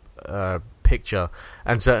championship picture.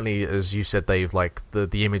 And certainly, as you said, Dave, like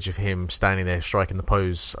the image of him standing there striking the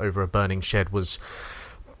pose over a burning shed was,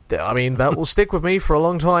 I mean, that will stick with me for a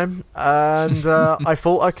long time. And I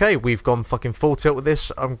thought, okay, we've gone fucking full tilt with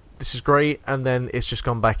this. This is great. And then it's just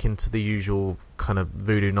gone back into the usual kind of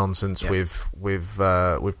voodoo nonsense with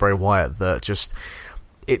Bray Wyatt that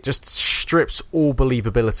just strips all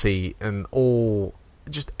believability and all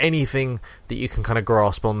just anything that you can kind of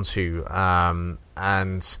grasp onto.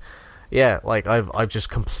 And yeah, like I've just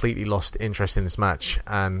completely lost interest in this match,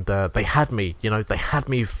 and they had me,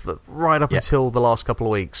 right up until the last couple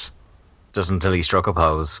of weeks. Just until he struck a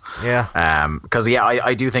pose. Yeah. Because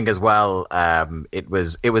I do think as well, it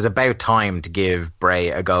was about time to give Bray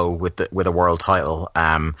a go with a world title.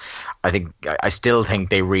 I still think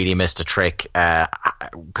they really missed a trick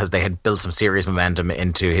because they had built some serious momentum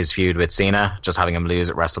into his feud with Cena, just having him lose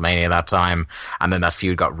at WrestleMania that time, and then that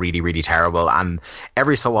feud got really, really terrible. And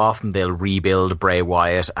every so often they'll rebuild Bray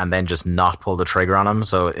Wyatt and then just not pull the trigger on him.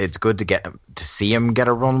 So it's good to see him get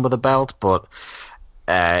a run with a belt, but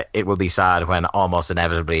it will be sad when almost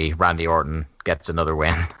inevitably Randy Orton gets another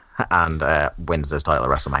win and wins this title at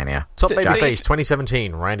WrestleMania. Top babyface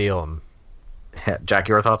 2017, Randy Orton. Jack,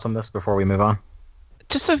 your thoughts on this before we move on?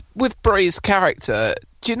 Just with Bray's character,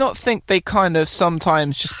 do you not think they kind of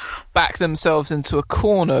sometimes just back themselves into a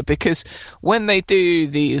corner? Because when they do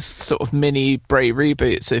these sort of mini Bray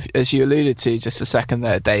reboots, as you alluded to just a second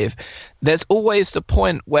there, Dave, there's always the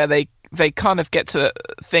point where they kind of get to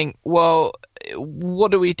think, well,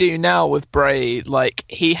 what do we do now with Bray? Like,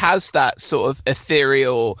 he has that sort of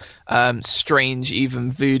ethereal, strange,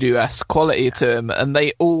 even voodoo-esque quality to him, and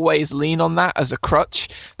they always lean on that as a crutch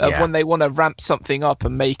of when they want to ramp something up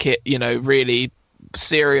and make it, really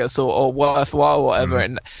serious or worthwhile or whatever,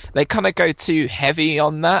 and they kind of go too heavy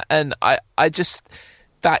on that. And I just,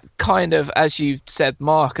 that kind of, as you said,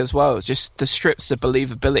 Mark, as well, just strips the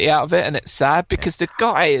believability out of it. And it's sad because the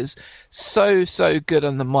guy is so good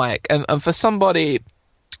on the mic, and for somebody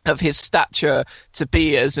of his stature to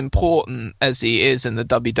be as important as he is in the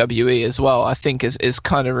WWE as well, I think is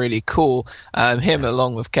kind of really cool. Him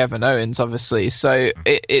along with Kevin Owens, obviously. So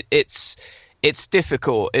it's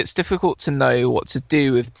difficult. It's difficult to know what to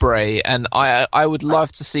do with Bray, and I would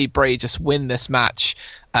love to see Bray just win this match,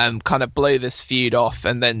 kind of blow this feud off,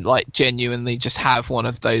 and then like genuinely just have one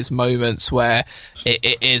of those moments where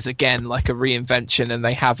it is again like a reinvention, and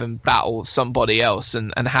they have him battle somebody else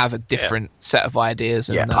and have a different set of ideas.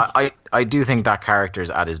 And I do think that character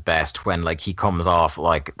is at his best when like he comes off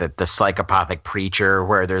like the psychopathic preacher,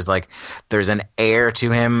 where there's an air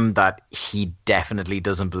to him that he definitely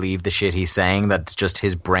doesn't believe the shit he's saying. That's just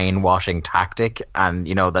his brainwashing tactic, and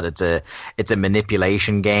that it's a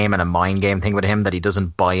manipulation game and a mind game thing with him, that he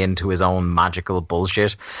doesn't buy into his own magical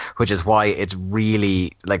bullshit, which is why it's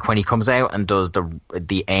really like when he comes out and does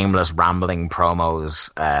the aimless rambling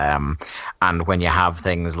promos, and when you have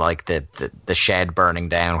things like the shed burning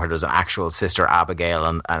down where there's an actual Sister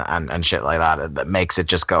Abigail and shit like that makes it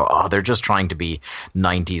just go, oh, they're just trying to be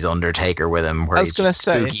 90s Undertaker with him, where he's just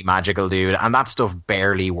spooky magical dude, and that stuff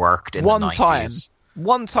barely worked in the 90s.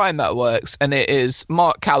 one time that works, and it is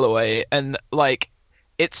Mark Calloway, and like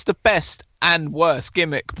it's the best and worst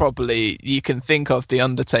gimmick probably you can think of, the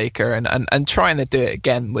Undertaker, and trying to do it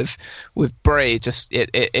again with Bray, just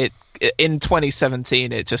it in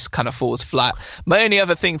 2017 it just kind of falls flat. My only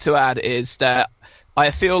other thing to add is that I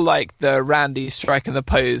feel like the Randy striking the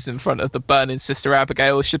pose in front of the burning Sister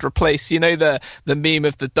Abigail should replace, the meme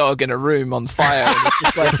of the dog in a room on fire. And it's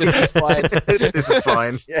just like, this is fine. This is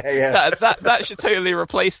fine. Yeah. That should totally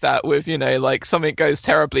replace that with, like something goes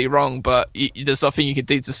terribly wrong, but there's nothing you can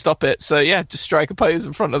do to stop it. So yeah, just strike a pose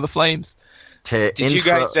in front of the flames. Did you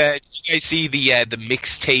guys see the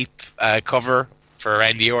mixtape cover for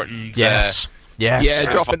Randy Orton's? Yes. Yes. Yeah,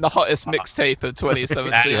 dropping the hottest mixtape of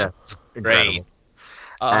 2017. Yeah, great.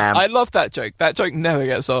 I love that joke. That joke never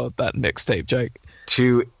gets old, that mixtape joke.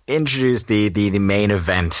 To introduce the main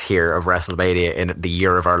event here of WrestleMania in the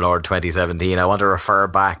year of our Lord 2017, I want to refer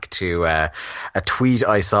back to a tweet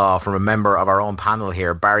I saw from a member of our own panel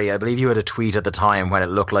here. Barry, I believe you had a tweet at the time when it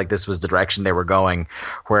looked like this was the direction they were going,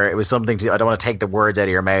 where it was something to, I don't want to take the words out of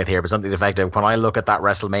your mouth here, but something effective. When I look at that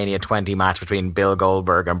WrestleMania 20 match between Bill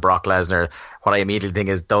Goldberg and Brock Lesnar, what I immediately think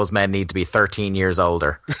is those men need to be 13 years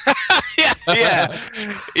older. yeah.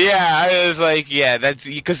 I was like, yeah, that's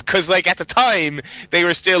because like at the time they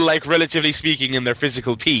were still like relatively speaking in their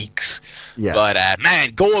physical peaks. Yeah. But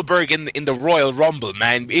man, Goldberg in the Royal Rumble,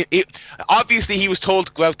 man. It obviously he was told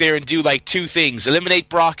to go out there and do like two things: eliminate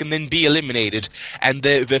Brock and then be eliminated. And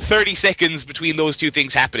the 30 seconds between those two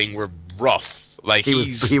things happening were rough. Like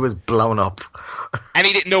he was blown up, and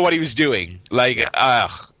he didn't know what he was doing. Like, so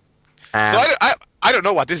I don't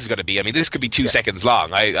know what this is going to be. I mean, this could be 2 seconds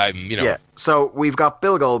long. I'm. Yeah. So we've got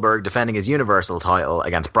Bill Goldberg defending his Universal title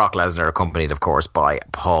against Brock Lesnar, accompanied, of course, by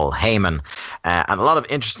Paul Heyman, and a lot of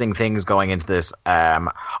interesting things going into this. I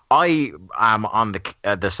am on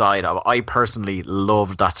the side of, I personally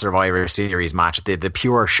loved that Survivor Series match. The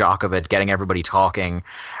pure shock of it, getting everybody talking.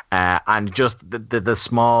 And just the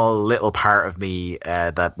small little part of me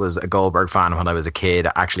that was a Goldberg fan when I was a kid,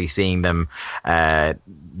 actually seeing them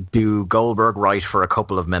do Goldberg right for a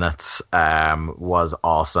couple of minutes was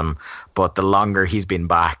awesome. But the longer he's been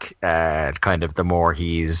back, kind of the more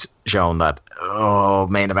he's shown that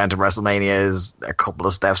main event of WrestleMania is a couple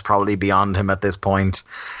of steps probably beyond him at this point.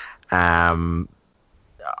 I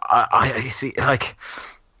see, like,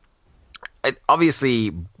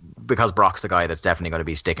 obviously, because Brock's the guy that's definitely going to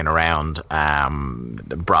be sticking around,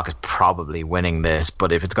 Brock is probably winning this.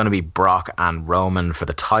 But if it's going to be Brock and Roman for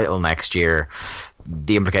the title next year,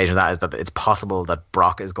 the implication of that is that it's possible that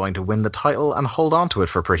Brock is going to win the title and hold on to it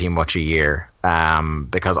for pretty much a year.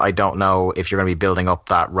 Because I don't know if you're going to be building up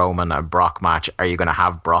that Roman and Brock match. Are you going to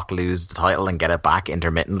have Brock lose the title and get it back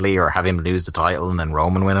intermittently, or have him lose the title and then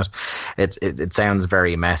Roman win it? It sounds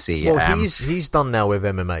very messy. Well, he's done now with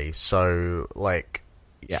MMA, so like.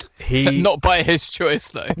 Yeah, he not by his choice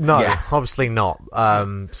though. No, obviously not.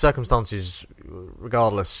 Circumstances,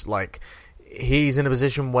 regardless, like he's in a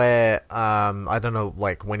position where I don't know,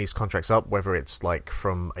 like when his contract's up, whether it's like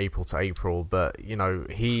from April to April, but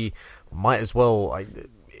he might as well.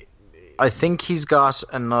 I think he's got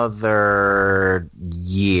another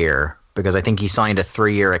year, because I think he signed a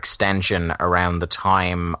 3-year extension around the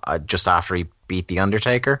time just after he beat The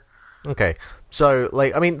Undertaker. Okay. So,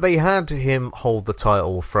 like, I mean, they had him hold the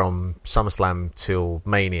title from SummerSlam till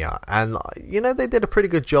Mania, and, they did a pretty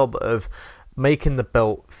good job of making the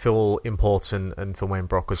belt feel important and for when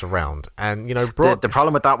Brock was around. And, Brock... The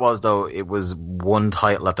problem with that was, though, it was one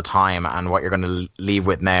title at the time, and what you're going to leave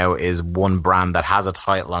with now is one brand that has a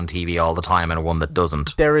title on TV all the time and one that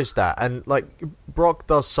doesn't. There is that. And, like, Brock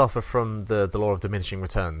does suffer from the law of diminishing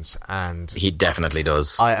returns, and... He definitely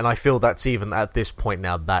does. I feel that's even at this point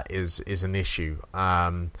now, that is an issue.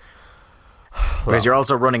 Because you're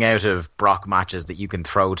also running out of Brock matches that you can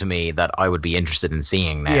throw to me that I would be interested in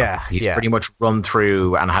seeing now. Yeah, he's pretty much run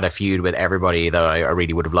through and had a feud with everybody that I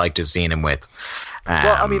really would have liked to have seen him with.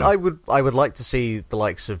 Well, I mean, I would like to see the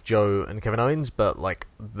likes of Joe and Kevin Owens, but like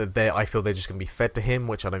I feel they're just going to be fed to him,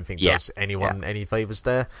 which I don't think does anyone any favors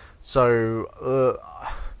there. So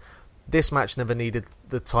this match never needed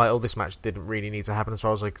the title. This match didn't really need to happen as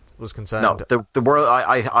far as I was concerned. No, the world.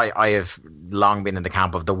 I have long been in the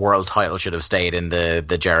camp of the world title should have stayed in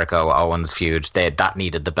the Jericho Owens feud. That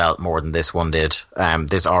needed the belt more than this one did.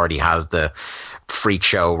 This already has the freak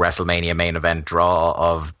show WrestleMania main event draw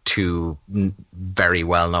of two very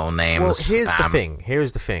well known names. Well, here's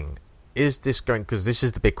the thing. Is this going? Because this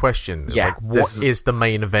is the big question. Yeah, like, what is the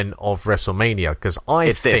main event of WrestleMania? Because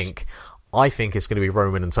I think it's going to be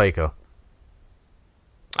Roman and Taker.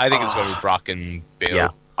 I think it's going to be Brock and Bill. Yeah,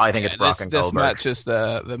 I think it's Brock and Goldberg. This match is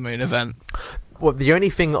the main event. Well, the only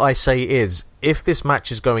thing I say is, if this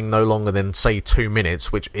match is going no longer than, say, 2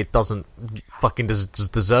 minutes, which it doesn't fucking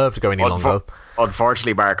deserve to go any longer.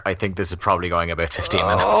 Unfortunately, Mark, I think this is probably going about 15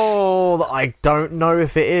 minutes. Oh, I don't know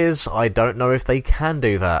if it is. I don't know if they can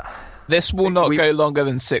do that. This will not go longer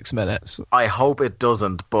than 6 minutes. I hope it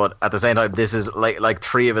doesn't, but at the same time, this is like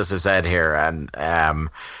three of us have said here, and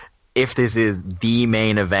if this is the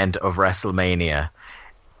main event of WrestleMania,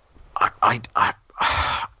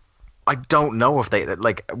 I don't know if they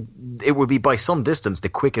like. It would be by some distance the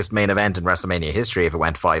quickest main event in WrestleMania history if it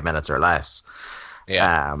went 5 minutes or less.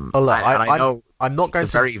 Yeah. I know I'm not going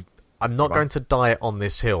to die on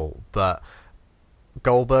this hill, but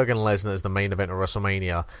Goldberg and Lesnar is the main event of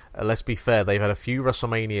WrestleMania. Let's be fair; they've had a few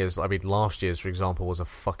WrestleManias. I mean, last year's, for example, was a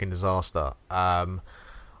fucking disaster.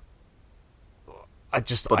 I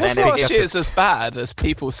thought last year's as bad as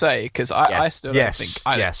people say, because I still don't think.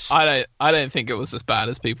 I don't think it was as bad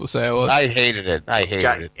as people say it was. I hated it.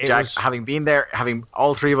 Jack, having been there,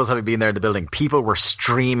 all three of us having been there in the building, people were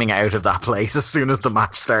streaming out of that place as soon as the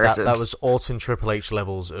match started. That was Orton Triple H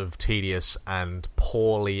levels of tedious and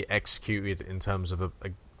poorly executed in terms of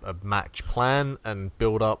a match plan and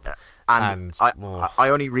build up. And I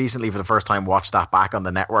only recently, for the first time, watched that back on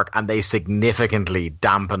the network, and they significantly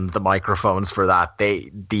dampened the microphones for that.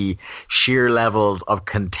 The sheer levels of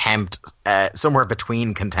contempt, somewhere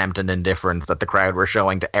between contempt and indifference, that the crowd were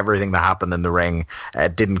showing to everything that happened in the ring,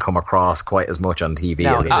 didn't come across quite as much on TV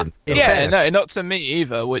as it did. No, not to me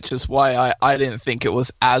either, which is why I didn't think it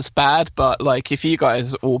was as bad. But like, if you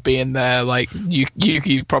guys all being there, like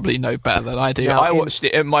you probably know better than I do. Now, I watched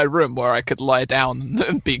it in my room where I could lie down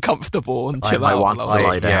and be comfortable and chill out. I want to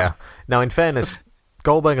lie down. Yeah. Now, in fairness,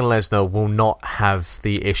 Goldberg and Lesnar will not have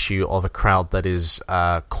the issue of a crowd that is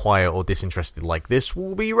quiet or disinterested. Like, this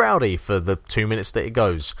will be rowdy for the 2 minutes that it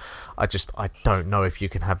goes. I don't know if you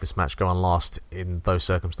can have this match go on last in those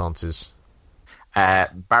circumstances.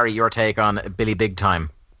 Barry, your take on Billy Big Time?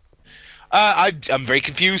 I'm very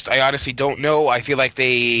confused. I honestly don't know. I feel like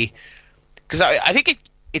because I think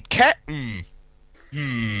it can't.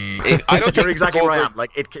 I don't. You're exactly right.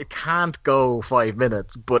 Like, it can't go 5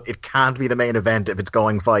 minutes, but it can't be the main event if it's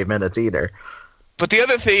going 5 minutes either. But the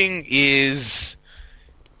other thing is,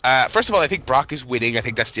 first of all, I think Brock is winning. I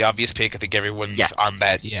think that's the obvious pick. I think everyone's on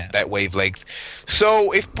that wavelength.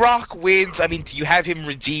 So if Brock wins, I mean, do you have him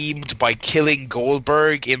redeemed by killing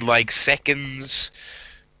Goldberg in like seconds,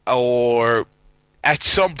 or at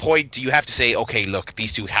some point do you have to say, okay, look,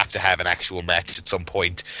 these two have to have an actual match at some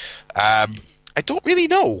point? I don't really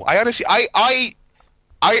know. I honestly, I'm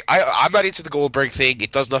not into the Goldberg thing.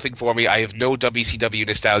 It does nothing for me. I have no WCW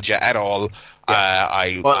nostalgia at all.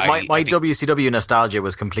 Yeah. My WCW nostalgia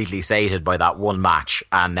was completely sated by that one match,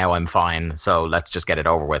 and now I'm fine. So let's just get it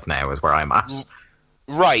over with now, is where I'm at.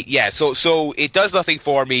 Right, yeah. So it does nothing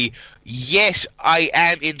for me. Yes, I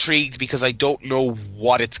am intrigued because I don't know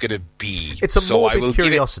what it's going to be. It's a morbid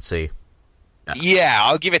curiosity.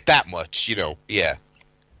 I'll give it that much, yeah.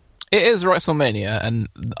 It is WrestleMania, and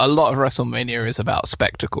a lot of WrestleMania is about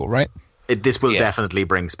spectacle, right? This will definitely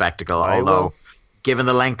bring spectacle, although given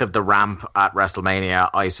the length of the ramp at WrestleMania,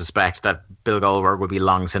 I suspect that Bill Goldberg will be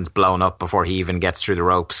long since blown up before he even gets through the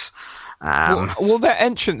ropes. Well, their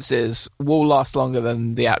entrances will last longer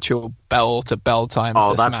than the actual bell-to-bell time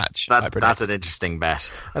of this match. That's an interesting bet.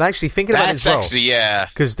 And actually, thinking about it as well, actually,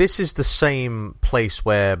 because this is the same place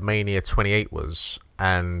where Mania 28 was,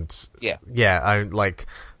 and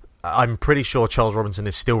I'm pretty sure Charles Robinson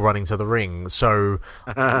is still running to the ring. So,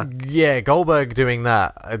 Goldberg doing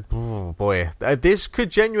that. Oh boy, this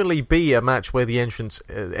could genuinely be a match where the entrance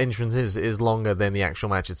is longer than the actual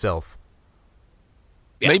match itself.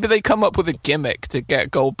 Yeah. Maybe they come up with a gimmick to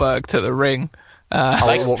get Goldberg to the ring,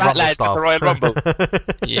 like Matt Lads at the Royal Rumble.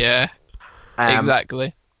 Yeah,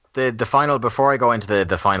 exactly. The final, before I go into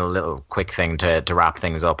the final little quick thing to wrap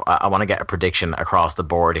things up, I want to get a prediction across the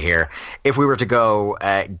board here. If we were to go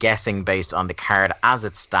guessing based on the card as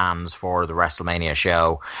it stands for the WrestleMania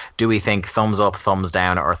show, do we think thumbs up, thumbs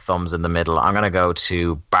down, or thumbs in the middle? I'm going to go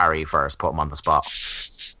to Barry first, put him on the spot.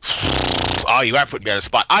 Oh, you are putting me on the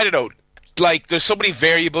spot. I don't know. Like, there's so many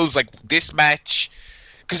variables, like this match.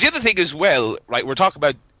 Because the other thing as well, right, we're talking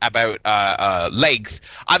about length.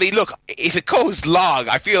 I mean, look, if it goes long,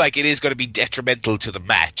 I feel like it is going to be detrimental to the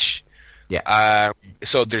match. Yeah.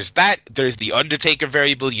 So there's that. There's the Undertaker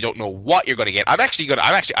variable. You don't know what you're going to get. I think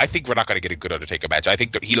we're not going to get a good Undertaker match. I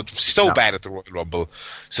think that he looked so bad at the Royal Rumble.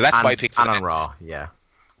 So that's my pick for on Raw. Yeah.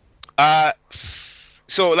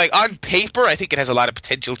 So like on paper, I think it has a lot of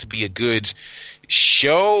potential to be a good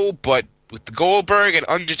show, but with the Goldberg and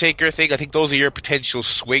Undertaker thing, I think those are your potential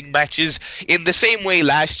swing matches. In the same way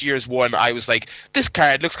last year's one, I was like, this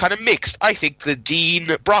card looks kind of mixed. I think the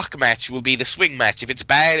Dean-Brock match will be the swing match. If it's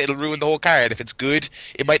bad, it'll ruin the whole card. If it's good,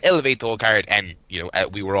 it might elevate the whole card. And,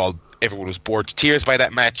 everyone was bored to tears by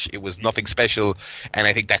that match. It was nothing special. And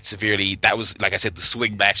I think that was, like I said, the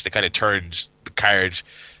swing match that kind of turned the card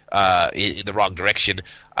in the wrong direction.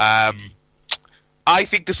 I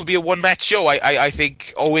think this will be a one-match show. I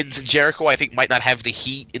think Owens and Jericho, might not have the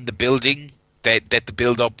heat in the building that the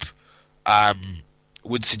build-up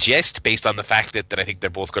would suggest, based on the fact that I think they're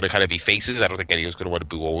both going to kind of be faces. I don't think anyone's going to want to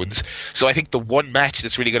boo Owens. So I think the one match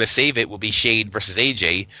that's really going to save it will be Shane versus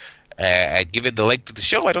AJ. And given the length of the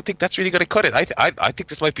show, I don't think that's really going to cut it. I think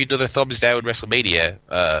this might be another thumbs down WrestleMania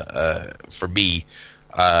for me.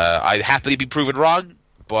 I'd happily be proven wrong,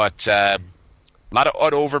 but... a lot of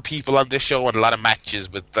unover people on this show and a lot of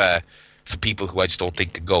matches with some people who I just don't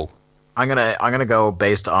think can go. I'm gonna go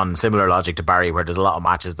based on similar logic to Barry, where there's a lot of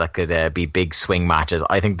matches that could be big swing matches.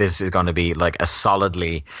 I think this is going to be like a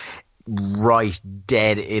solidly right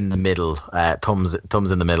dead in the middle,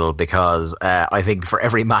 thumbs in the middle, because I think for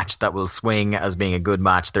every match that will swing as being a good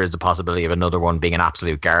match, there's the possibility of another one being an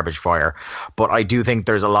absolute garbage fire. But I do think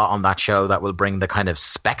there's a lot on that show that will bring the kind of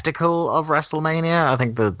spectacle of WrestleMania. I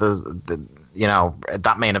think that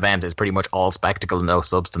main event is pretty much all spectacle, no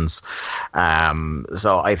substance.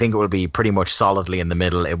 So I think it will be pretty much solidly in the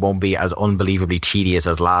middle. It won't be as unbelievably tedious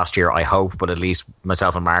as last year, I hope, but at least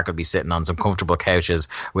myself and Mark will be sitting on some comfortable couches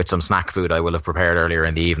with some snack food I will have prepared earlier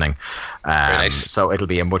in the evening. Nice. So it'll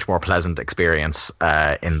be a much more pleasant experience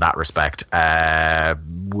in that respect.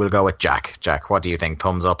 We'll go with Jack. Jack, what do you think?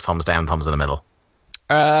 Thumbs up, thumbs down, thumbs in the middle?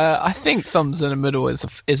 I think thumbs in the middle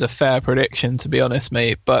is a fair prediction, to be honest,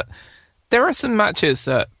 mate, but there are some matches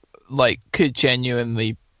that could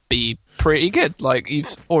genuinely be pretty good. Like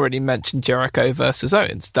you've already mentioned Jericho versus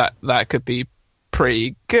Owens. That could be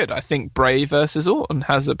pretty good. I think Bray versus Orton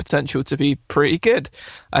has the potential to be pretty good.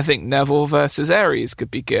 I think Neville versus Aries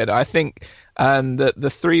could be good. I think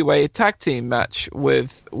the three-way tag team match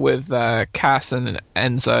with Cass and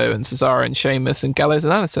Enzo and Cesaro and Sheamus and Gallows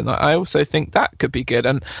and Anderson, I also think that could be good.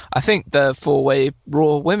 And I think the four-way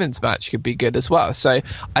Raw women's match could be good as well. So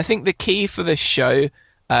I think the key for this show,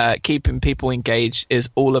 keeping people engaged, is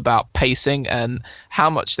all about pacing and how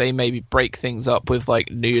much they maybe break things up with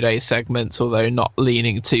New Day segments, although not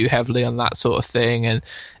leaning too heavily on that sort of thing. And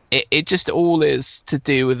it just all is to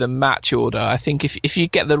do with the match order. I think if you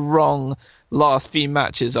get the wrong last few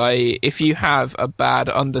matches, if you have a bad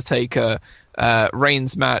Undertaker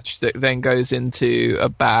Reigns match that then goes into a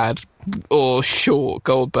bad or short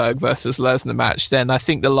Goldberg versus Lesnar match, then I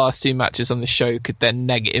think the last two matches on the show could then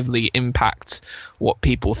negatively impact what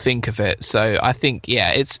people think of it. So I think,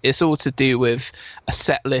 it's all to do with a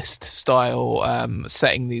set list style,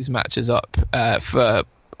 setting these matches up for.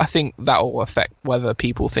 I think that will affect whether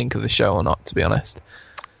people think of the show or not, to be honest.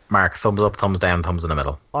 Mark, thumbs up, thumbs down, thumbs in the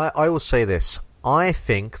middle. I will say this. I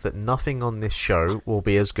think that nothing on this show will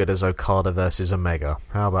be as good as Okada versus Omega.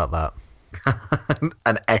 How about that?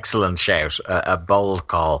 An excellent shout. A bold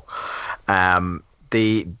call.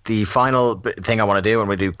 The final thing I want to do, and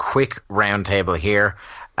we'll do quick round table here.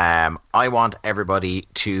 I want everybody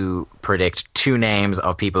to predict two names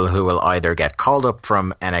of people who will either get called up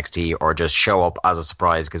from NXT or just show up as a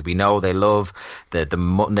surprise, because we know they love the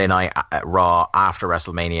Monday Night Raw after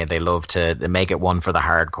WrestleMania. They love to make it one for the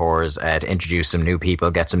hardcores, to introduce some new people,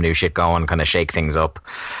 get some new shit going, kind of shake things up.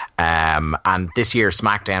 And this year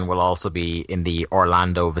SmackDown will also be in the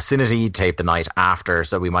Orlando vicinity, tape the night after,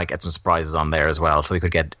 so we might get some surprises on there as well, so we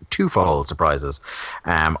could get twofold surprises.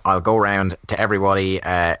 I'll go around to everybody,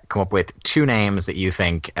 come up with two names that you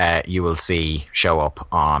think you will see show up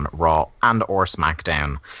on Raw and or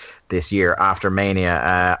SmackDown this year after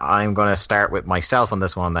Mania. I'm going to start with myself on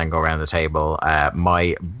this one, then go around the table.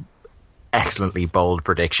 My excellently bold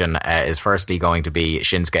prediction is firstly going to be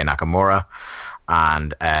Shinsuke Nakamura.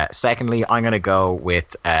 And secondly, I'm going to go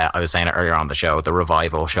with, I was saying it earlier on the show, the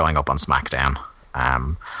Revival showing up on SmackDown.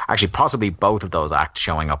 Actually, possibly both of those acts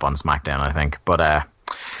showing up on SmackDown, I think. But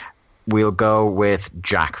we'll go with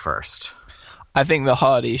Jack first. I think the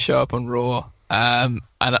Hardys show up on Raw. And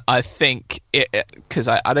I think, because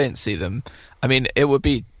I don't see them, I mean, it would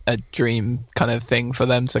be a dream kind of thing for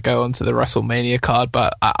them to go onto the WrestleMania card,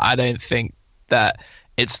 but I don't think that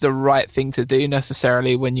it's the right thing to do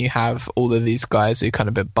necessarily when you have all of these guys who kind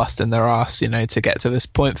of been busting their ass, to get to this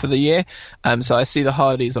point for the year. So I see the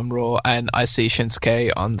Hardys on Raw and I see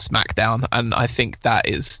Shinsuke on SmackDown, and I think that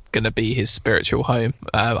is going to be his spiritual home.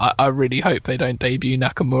 I really hope they don't debut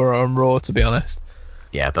Nakamura on Raw, to be honest.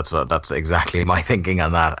 Yeah, that's exactly my thinking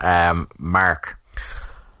on that. Mark.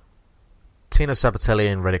 Tina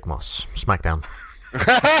Sabatelli and Riddick Moss. SmackDown.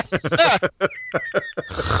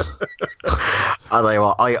 I'll tell you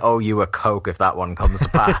what, I owe you a Coke if that one comes to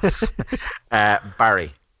pass.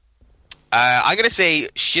 Barry. I'm going to say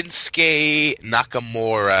Shinsuke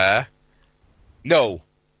Nakamura. No,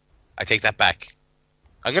 I take that back.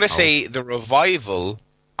 I'm going to say the Revival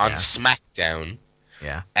on SmackDown.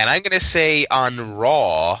 Yeah. And I'm going to say on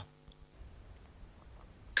Raw,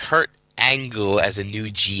 Kurt Angle as a new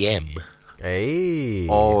GM. Hey.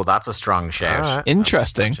 Oh, that's a strong shout. Right.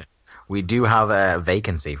 Interesting. We do have a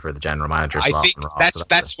vacancy for the general manager slot. I think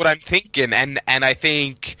that's what I'm thinking, and I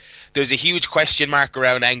think there's a huge question mark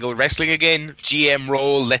around Angle wrestling again. GM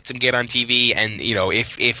role lets him get on TV, and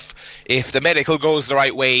if the medical goes the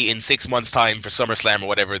right way in 6 months' time for SummerSlam or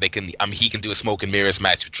whatever, they can. He can do a smoke and mirrors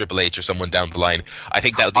match with Triple H or someone down the line. I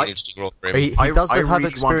think that'll be an interesting role for him. He does have really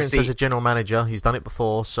experience as a general manager. He's done it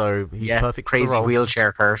before, so he's perfect. Crazy for the role.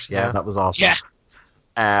 wheelchair Kurt. Yeah, that was awesome. Yeah.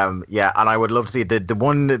 And I would love to see the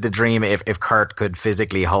dream if Kurt could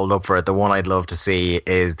physically hold up for it. The one I'd love to see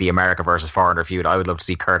is the America versus Foreigner feud. I would love to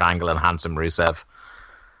see Kurt Angle and handsome Rusev.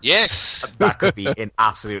 Yes, that could be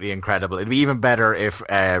absolutely incredible. It'd be even better if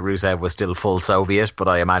Rusev was still full Soviet, but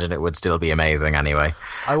I imagine it would still be amazing anyway.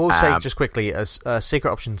 I will say just quickly, as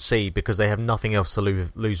secret option C, because they have nothing else to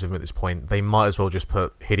lose with him at this point, they might as well just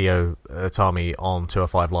put Hideo Itami on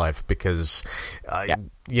 205 Live because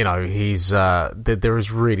he's there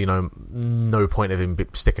is really no point of him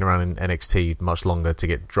sticking around in NXT much longer to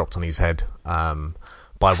get dropped on his head by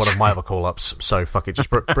one of my other call-ups. So fuck it, just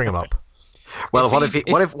bring him up. Well, what if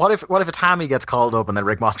Itami gets called up and then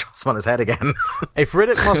Rick Moss drops him on his head again? If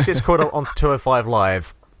Riddick Moss gets called up onto 205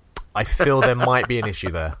 Live, I feel there might be an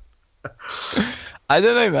issue there. I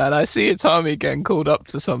don't know, man. I see Itami getting called up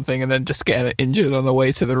to something and then just getting injured on the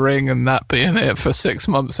way to the ring and that being it for 6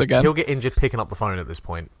 months again. He'll get injured picking up the phone at this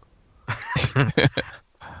point.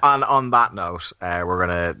 And on that note, we're going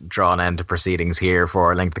to draw an end to proceedings here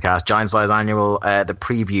for Link to the Cast Giant Size Annual, the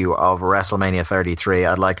preview of WrestleMania 33.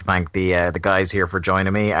 I'd like to thank the guys here for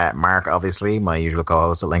joining me. Mark, obviously, my usual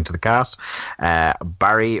co-host at Link to the Cast.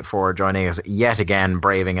 Barry for joining us yet again,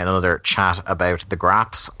 braving another chat about the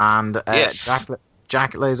Graps. And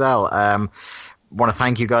Jack Lazell. Want to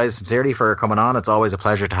thank you guys sincerely for coming on. It's always a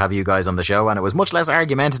pleasure to have you guys on the show, and it was much less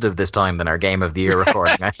argumentative this time than our Game of the Year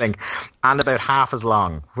recording, I think, and about half as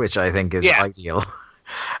long, which I think is ideal.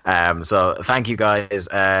 So thank you guys.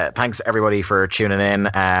 Thanks everybody for tuning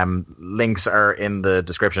in. Links are in the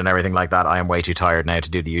description and everything like that. I am way too tired now to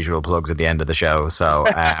do the usual plugs at the end of the show. So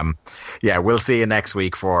we'll see you next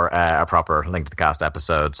week for a proper Link to the Cast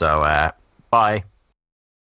episode. So bye.